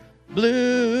 1994?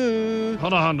 Blue.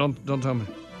 Hold on. Don't tell me.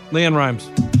 Leanne Rhymes.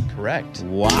 Correct.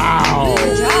 Wow.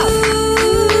 Good job.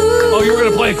 Oh, you were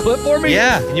gonna play a clip for me?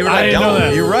 Yeah, and you were I like, didn't know don't.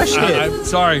 that. You rushed it. I'm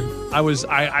sorry.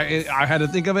 I had to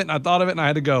think of it, and I thought of it, and I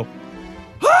had to go.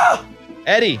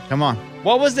 Eddie, Come on.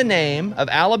 what was the name of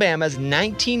Alabama's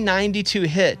 1992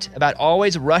 hit about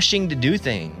always rushing to do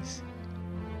things?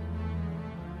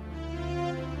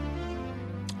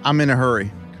 I'm in a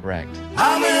hurry. Correct.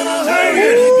 I'm in a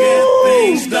hurry to get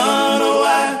things done. Oh,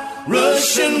 I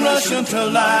rush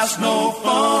until life's no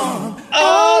fun.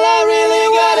 All I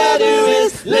really gotta do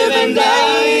is live and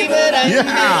die, but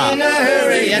I'm in a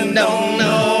hurry and don't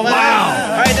know why.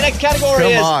 All right, the next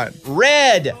category Come is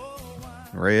red.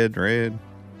 Red.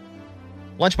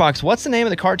 Lunchbox, what's the name of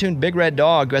the cartoon Big Red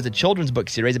Dog who has a children's book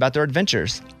series about their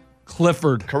adventures?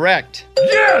 Clifford. Correct.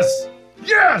 Yes.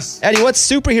 Yes. Eddie, what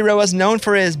superhero is known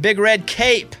for his big red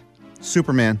cape?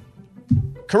 Superman.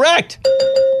 Correct.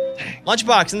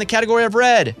 Lunchbox, in the category of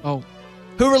red. Oh.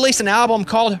 Who released an album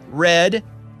called Red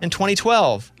in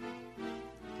 2012?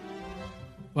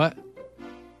 What?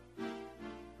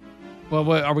 Well,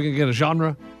 what, are we going to get a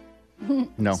genre?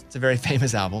 No. It's a very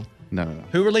famous album. No.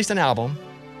 Who released an album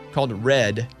called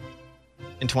Red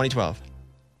in 2012?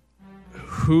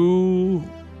 Who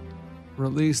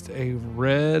released a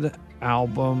Red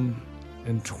album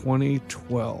in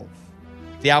 2012?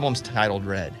 The album's titled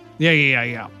Red.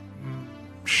 Yeah.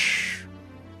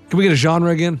 Can we get a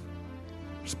genre again?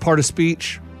 It's part of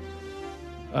speech.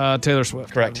 Taylor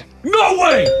Swift. Correct. No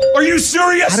way! Are you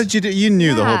serious? How did you do? You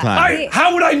knew the whole time.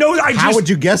 How would I know? How would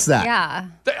you guess that? Yeah.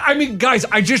 I mean, guys,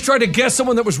 I just tried to guess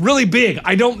someone that was really big.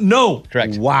 I don't know.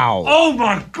 Correct. Wow. Oh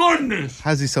my goodness.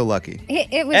 How's he so lucky?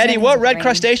 It was Eddie, in what his red brain.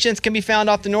 crustaceans can be found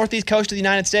off the northeast coast of the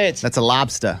United States? That's a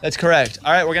lobster. That's correct.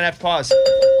 All right, we're going to have to pause.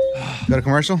 Go to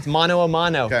commercial? It's mano a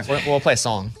mano. Okay. We'll play a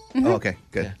song. Oh, okay,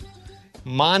 good.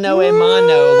 Mano a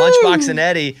mano. Lunchbox and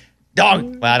Eddie. Dog.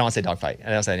 Well, I don't want to say dog fight.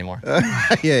 I don't say it anymore.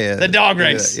 Yeah. The dog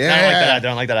race. Yeah. I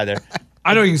don't like that either.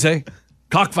 I know what you can say.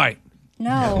 Cockfight.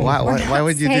 No. Why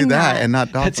would you do that and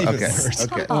not dog? That's even Okay.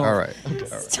 worse. Okay. All right.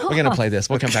 We're going to play this.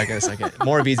 We'll come back in a second.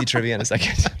 More of easy trivia in a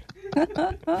second.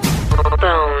 All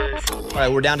right,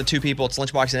 we're down to 2 people. It's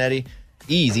Lunchbox and Eddie.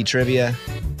 Easy trivia.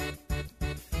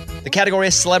 The category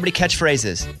is celebrity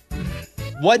catchphrases.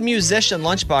 What musician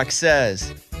Lunchbox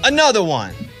says? Another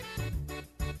one.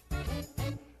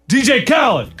 DJ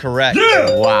Khaled. Correct.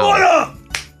 Yeah. Wow. What up?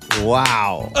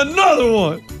 Wow. Another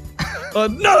one.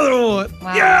 Another one.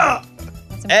 Wow. Yeah.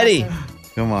 Eddie.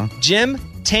 Come on. Jim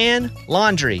Tan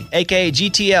Laundry, a.k.a.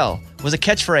 GTL, was a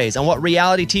catchphrase on what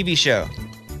reality TV show?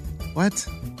 What?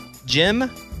 Jim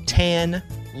Tan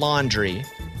Laundry,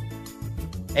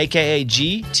 a.k.a.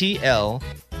 GTL,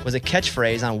 was a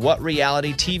catchphrase on what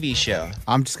reality TV show?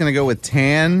 I'm just gonna go with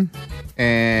tan,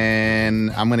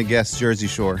 and I'm gonna guess Jersey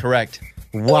Shore. Correct.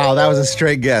 Wow, that was a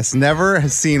straight guess. Never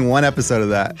has seen one episode of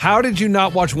that. How did you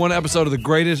not watch one episode of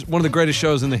one of the greatest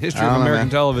shows in the history of American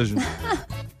television?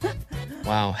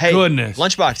 Wow. Hey, Goodness.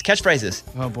 Lunchbox, catchphrases.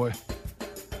 Oh, boy.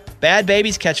 Bad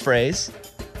Baby's catchphrase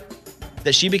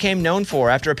that she became known for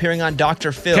after appearing on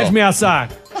Dr. Phil. Catch me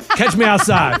outside. Catch me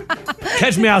outside.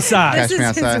 Catch me outside. Catch me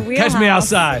outside. Catch me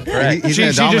outside. He's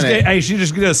gonna dominate. She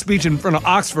just did a speech in front of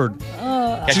Oxford.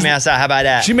 Catch me outside. How about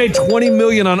that? She made $20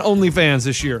 million on OnlyFans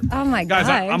this year. Oh my Guys,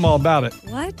 gosh. I'm all about it.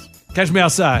 What? Catch me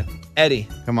outside. Eddie.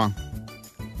 Come on.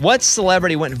 What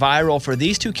celebrity went viral for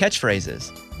these 2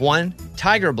 catchphrases? 1,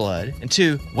 Tiger Blood, and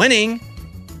 2, winning.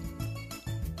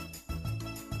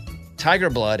 Tiger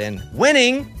Blood and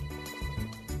winning.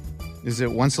 Is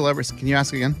it one celebrity? Can you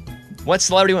ask again? What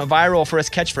celebrity went viral for his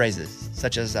catchphrases,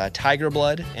 such as Tiger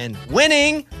Blood and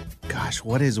winning? Gosh,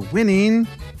 what is winning?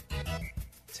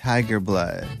 Tiger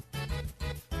Blood.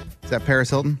 Is that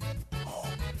Paris Hilton?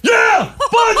 Yeah!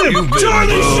 Buzz him!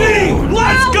 Charlie Sheen!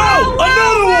 Let's go!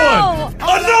 Another one!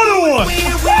 Another one!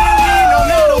 Yeah!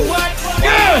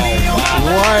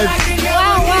 What?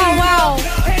 Wow.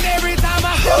 And every time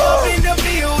I go in the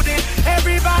building,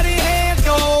 everybody hands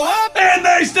go up. And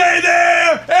they stay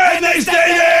there! And they stay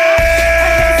there!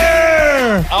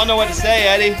 I don't know what to say,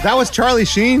 Eddie. That was Charlie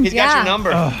Sheen? He's got your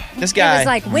number. This guy. It was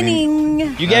like winning.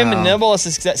 You gave him a nibble of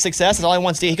success. That's all he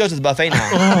wants to eat. He goes to the buffet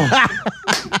now.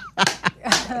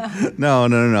 No.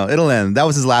 It'll end. That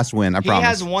was his last win, I He promise.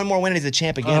 has one more win and he's a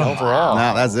champ again overall.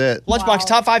 No, that's it. Lunchbox,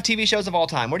 top 5 TV shows of all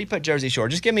time. Where do you put Jersey Shore?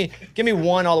 Just give me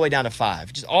 1 all the way down to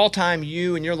 5. Just all time,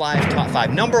 you and your life, top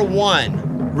 5. Number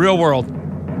 1. Real World.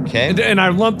 Okay. And I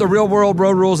lumped the Real World,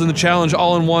 Road Rules, and the Challenge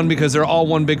all in one because they're all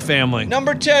one big family.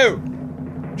 Number 2.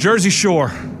 Jersey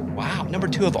Shore. Wow. Number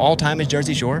 2 of all time is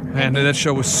Jersey Shore. Man, that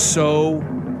show was so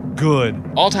good.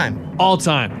 All time. All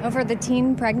time. Over the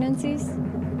teen pregnancies?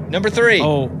 Number 3.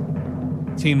 Oh,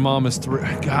 Teen Mom is 3.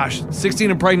 Gosh,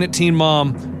 16 and pregnant Teen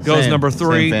Mom goes number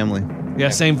 3. Same family. Yeah,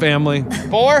 same family.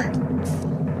 4.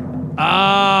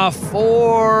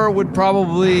 4 would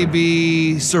probably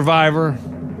be Survivor.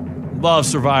 Love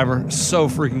Survivor. So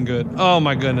freaking good. Oh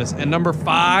my goodness. And number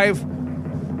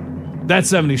 5, That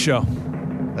 70s Show.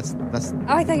 That's Oh,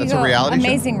 I thought you that's a go reality show?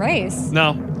 Amazing Race.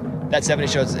 No. That 70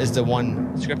 shows is the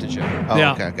one scripted show. Oh,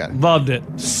 yeah. okay, got it. Loved it.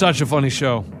 Such a funny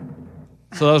show.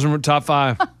 So those are top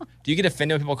 5. Do you get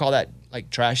offended when people call that like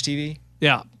trash TV?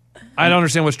 Yeah. I don't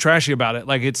understand what's trashy about it.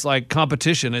 Like it's like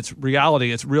competition. It's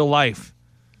reality. It's real life.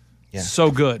 Yeah.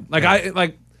 So good.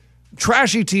 Like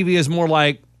trashy TV is more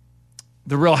like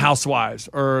The Real Housewives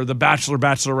or The Bachelor,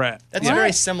 Bachelorette. That's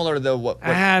very similar to what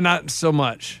not so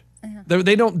much.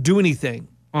 They don't do anything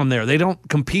on there. They don't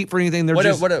compete for anything. They're what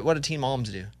just do Teen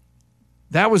Moms do?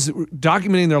 That was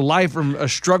documenting their life from a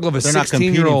struggle of a They're not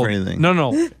competing 16-year-old. for anything.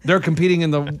 No. They're competing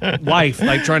in the life,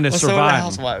 like trying to Well, survive. So are the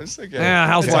Housewives. Okay. Yeah,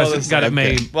 Housewives got it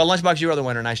made. Well, Lunchbox, you are the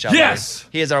winner. Nice job. Yes! buddy.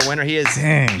 He is our winner. He is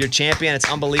your champion. It's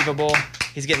unbelievable.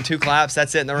 He's getting 2 claps.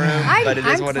 That's it in the room. But it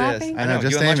is I'm what clapping. it is. I know,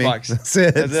 just you and Amy. Lunchbox. That's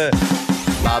it. That's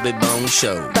it. Bobby Bones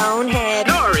Show. Bonehead.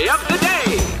 Story of the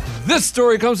day. This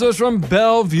story comes to us from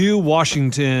Bellevue,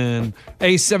 Washington.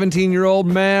 A 17-year-old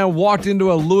man walked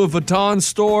into a Louis Vuitton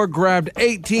store, grabbed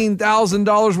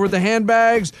 $18,000 worth of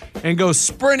handbags, and goes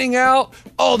sprinting out.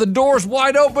 Oh, the door's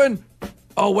wide open.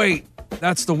 Oh, wait.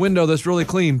 That's the window that's really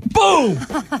clean. Boom!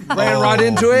 Ran right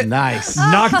into it. Nice.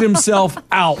 Knocked himself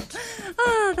out.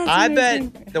 I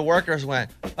bet the workers went,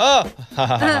 oh,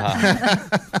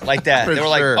 like that. For They were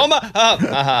like, sure. oh my,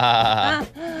 I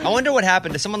wonder what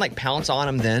happened. Did someone like pounce on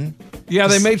him then? Yeah,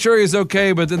 they made sure he was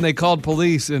okay, but then they called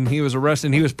police and he was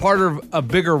arrested. He was part of a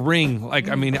bigger ring.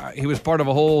 He was part of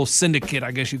a whole syndicate,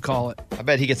 I guess you'd call it. I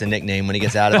bet he gets a nickname when he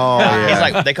gets out of it. Oh, yeah. He's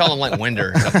like, they call him like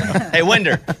Winder or something. Hey,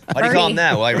 Winder. Why do you call him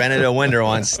that? Well, I ran into a Winder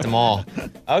once at the mall.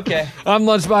 Okay. I'm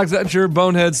Lunchbox. That's your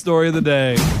bonehead story of the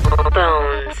day.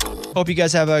 Hope you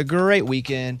guys have a great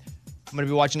weekend. I'm going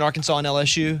to be watching Arkansas and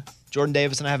LSU. Jordan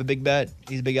Davis and I have a big bet.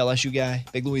 He's a big LSU guy,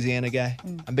 big Louisiana guy.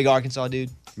 I'm a big Arkansas dude.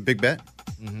 Big bet?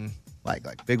 Mm-hmm.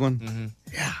 Like big one? Mm-hmm.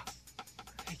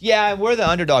 Yeah, we're the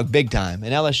underdog big time.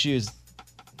 And LSU's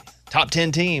top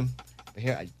 10 team. But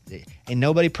here, ain't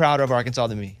nobody prouder of Arkansas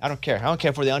than me. I don't care. I don't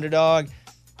care if we're the underdog.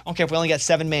 I don't care if we only got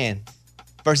 7 man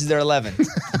versus their 11.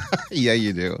 Yeah,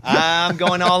 you do. I'm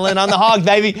going all in on the Hog,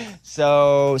 baby.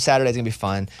 So Saturday's going to be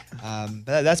fun.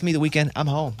 But that's me the weekend. I'm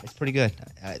home. It's pretty good.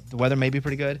 The weather may be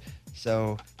pretty good.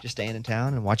 So just staying in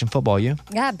town and watching football. You?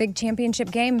 Yeah, big championship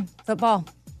game, football.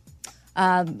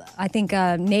 I think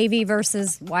Navy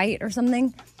versus White or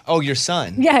something. Oh, your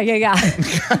son. Yeah. I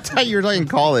thought you were talking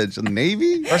college.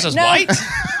 Navy? Versus No. White?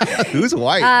 Who's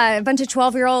White? A bunch of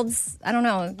 12-year-olds. I don't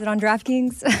know. Is it on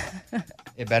DraftKings?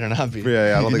 It better not be.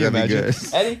 Yeah, I don't think Can that'd you be good.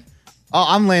 imagine? Eddie? Oh,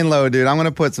 I'm laying low, dude. I'm going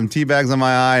to put some tea bags on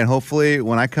my eye, and hopefully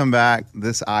when I come back,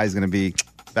 this eye is going to be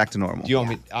back to normal. Do you want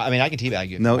me? I mean, I can teabag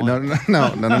you. if No. you want.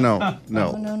 No.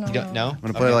 You don't, no? I'm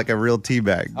going to play like a real tea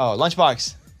bag. Oh,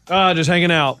 Lunchbox. Just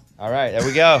hanging out. All right, there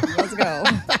we go. Let's go.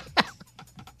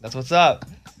 That's what's up.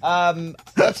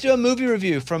 Let's do a movie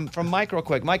review from Mike real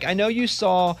quick. Mike, I know you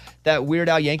saw that Weird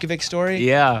Al Yankovic story.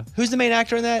 Yeah. Who's the main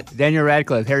actor in that? Daniel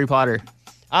Radcliffe, Harry Potter.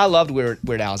 I loved Weird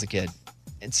Al as a kid.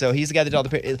 And so he's the guy that did all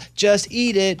the... Just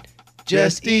eat it.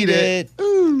 Just eat it.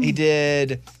 Ooh. He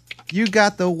did... You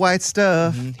got the white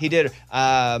stuff. He did...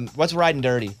 what's Riding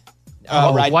Dirty?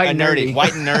 White and Nerdy.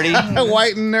 White and Nerdy.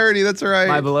 White and nerdy, that's right.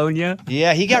 My Bologna.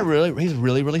 Yeah, he's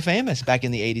really famous back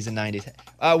in the 80s and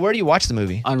 90s. Where do you watch the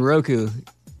movie? On Roku.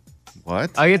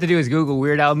 What? All you have to do is Google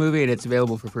Weird Al movie and it's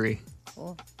available for free.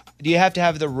 Do you have to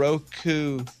have the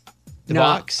Roku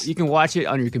box? You can watch it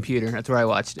on your computer. That's where I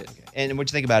watched it. And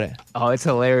what'd you think about it? Oh, it's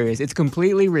hilarious. It's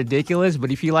completely ridiculous, but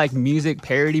if you like music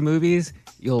parody movies,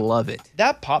 you'll love it.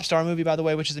 That Pop Star movie, by the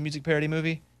way, which is a music parody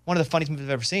movie, one of the funniest movies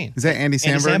I've ever seen. Is that Andy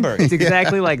Samberg? It's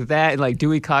exactly like that and like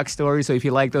Dewey Cox story. So if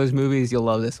you like those movies, you'll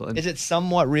love this one. Is it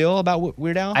somewhat real about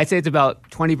Weird Al? I'd say it's about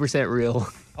 20% real.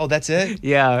 Oh, that's it?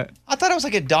 Yeah. I thought it was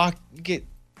like a doc.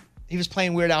 He was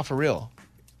playing Weird Al for real.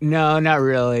 No, not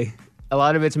really. A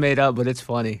lot of it's made up, but it's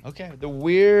funny. Okay. The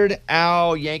Weird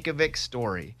Al Yankovic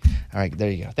story. All right,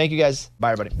 there you go. Thank you, guys.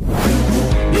 Bye, everybody.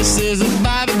 This is a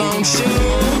Bobby Bones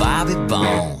Show. Bobby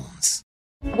Bones.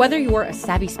 Whether you're a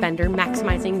savvy spender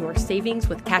maximizing your savings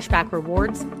with cashback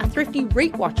rewards, a thrifty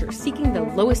rate watcher seeking the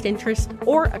lowest interest,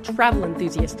 or a travel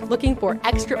enthusiast looking for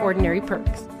extraordinary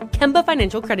perks, Kemba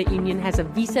Financial Credit Union has a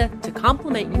visa to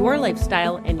complement your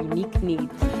lifestyle and unique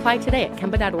needs. Apply today at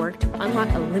Kemba.org to unlock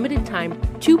a limited time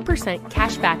 2%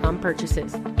 cash back on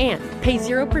purchases and pay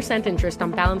 0% interest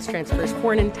on balance transfers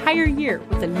for an entire year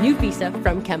with a new visa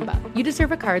from Kemba. You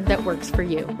deserve a card that works for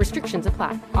you. Restrictions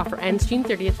apply. Offer ends June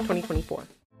 30th, 2024.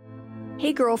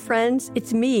 Hey girlfriends,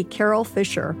 it's me, Carol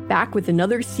Fisher, back with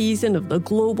another season of the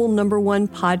global #1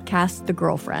 podcast, The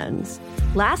Girlfriends.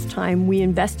 Last time, we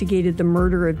investigated the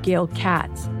murder of Gail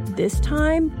Katz. This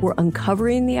time, we're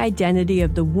uncovering the identity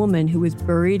of the woman who was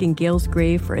buried in Gail's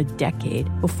grave for a decade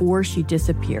before she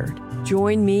disappeared.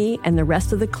 Join me and the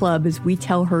rest of the club as we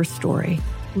tell her story.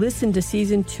 Listen to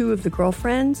Season 2 of The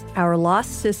Girlfriends, Our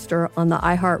Lost Sister on the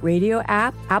iHeartRadio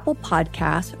app, Apple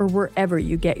Podcasts, or wherever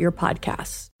you get your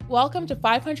podcasts. Welcome to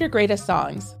 500 Greatest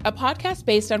Songs, a podcast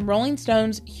based on Rolling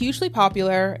Stone's hugely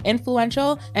popular,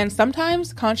 influential, and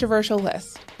sometimes controversial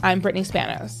list. I'm Brittany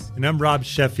Spanos. And I'm Rob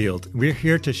Sheffield. We're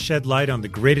here to shed light on the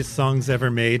greatest songs ever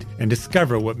made and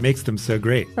discover what makes them so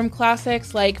great. From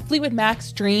classics like Fleetwood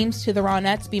Mac's Dreams to the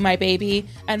Ronettes' Be My Baby,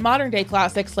 and modern-day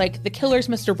classics like The Killer's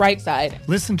Mr. Brightside.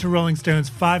 Listen to Rolling Stone's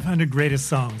 500 Greatest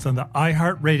Songs on the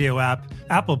iHeartRadio app,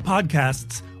 Apple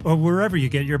Podcasts, or wherever you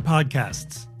get your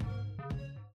podcasts.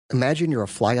 Imagine you're a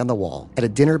fly on the wall at a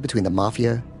dinner between the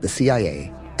mafia, the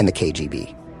CIA, and the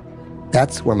KGB.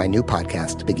 That's where my new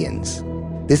podcast begins.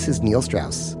 This is Neil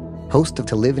Strauss, host of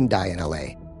To Live and Die in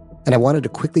LA, and I wanted to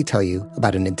quickly tell you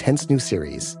about an intense new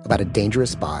series about a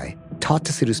dangerous spy taught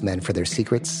to seduce men for their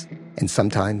secrets and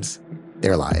sometimes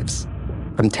their lives.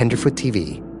 From Tenderfoot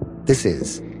TV, this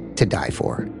is To Die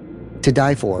For. To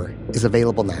Die For is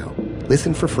available now.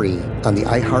 Listen for free on the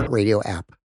iHeartRadio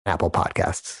app, Apple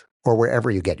Podcasts, or wherever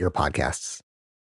you get your podcasts.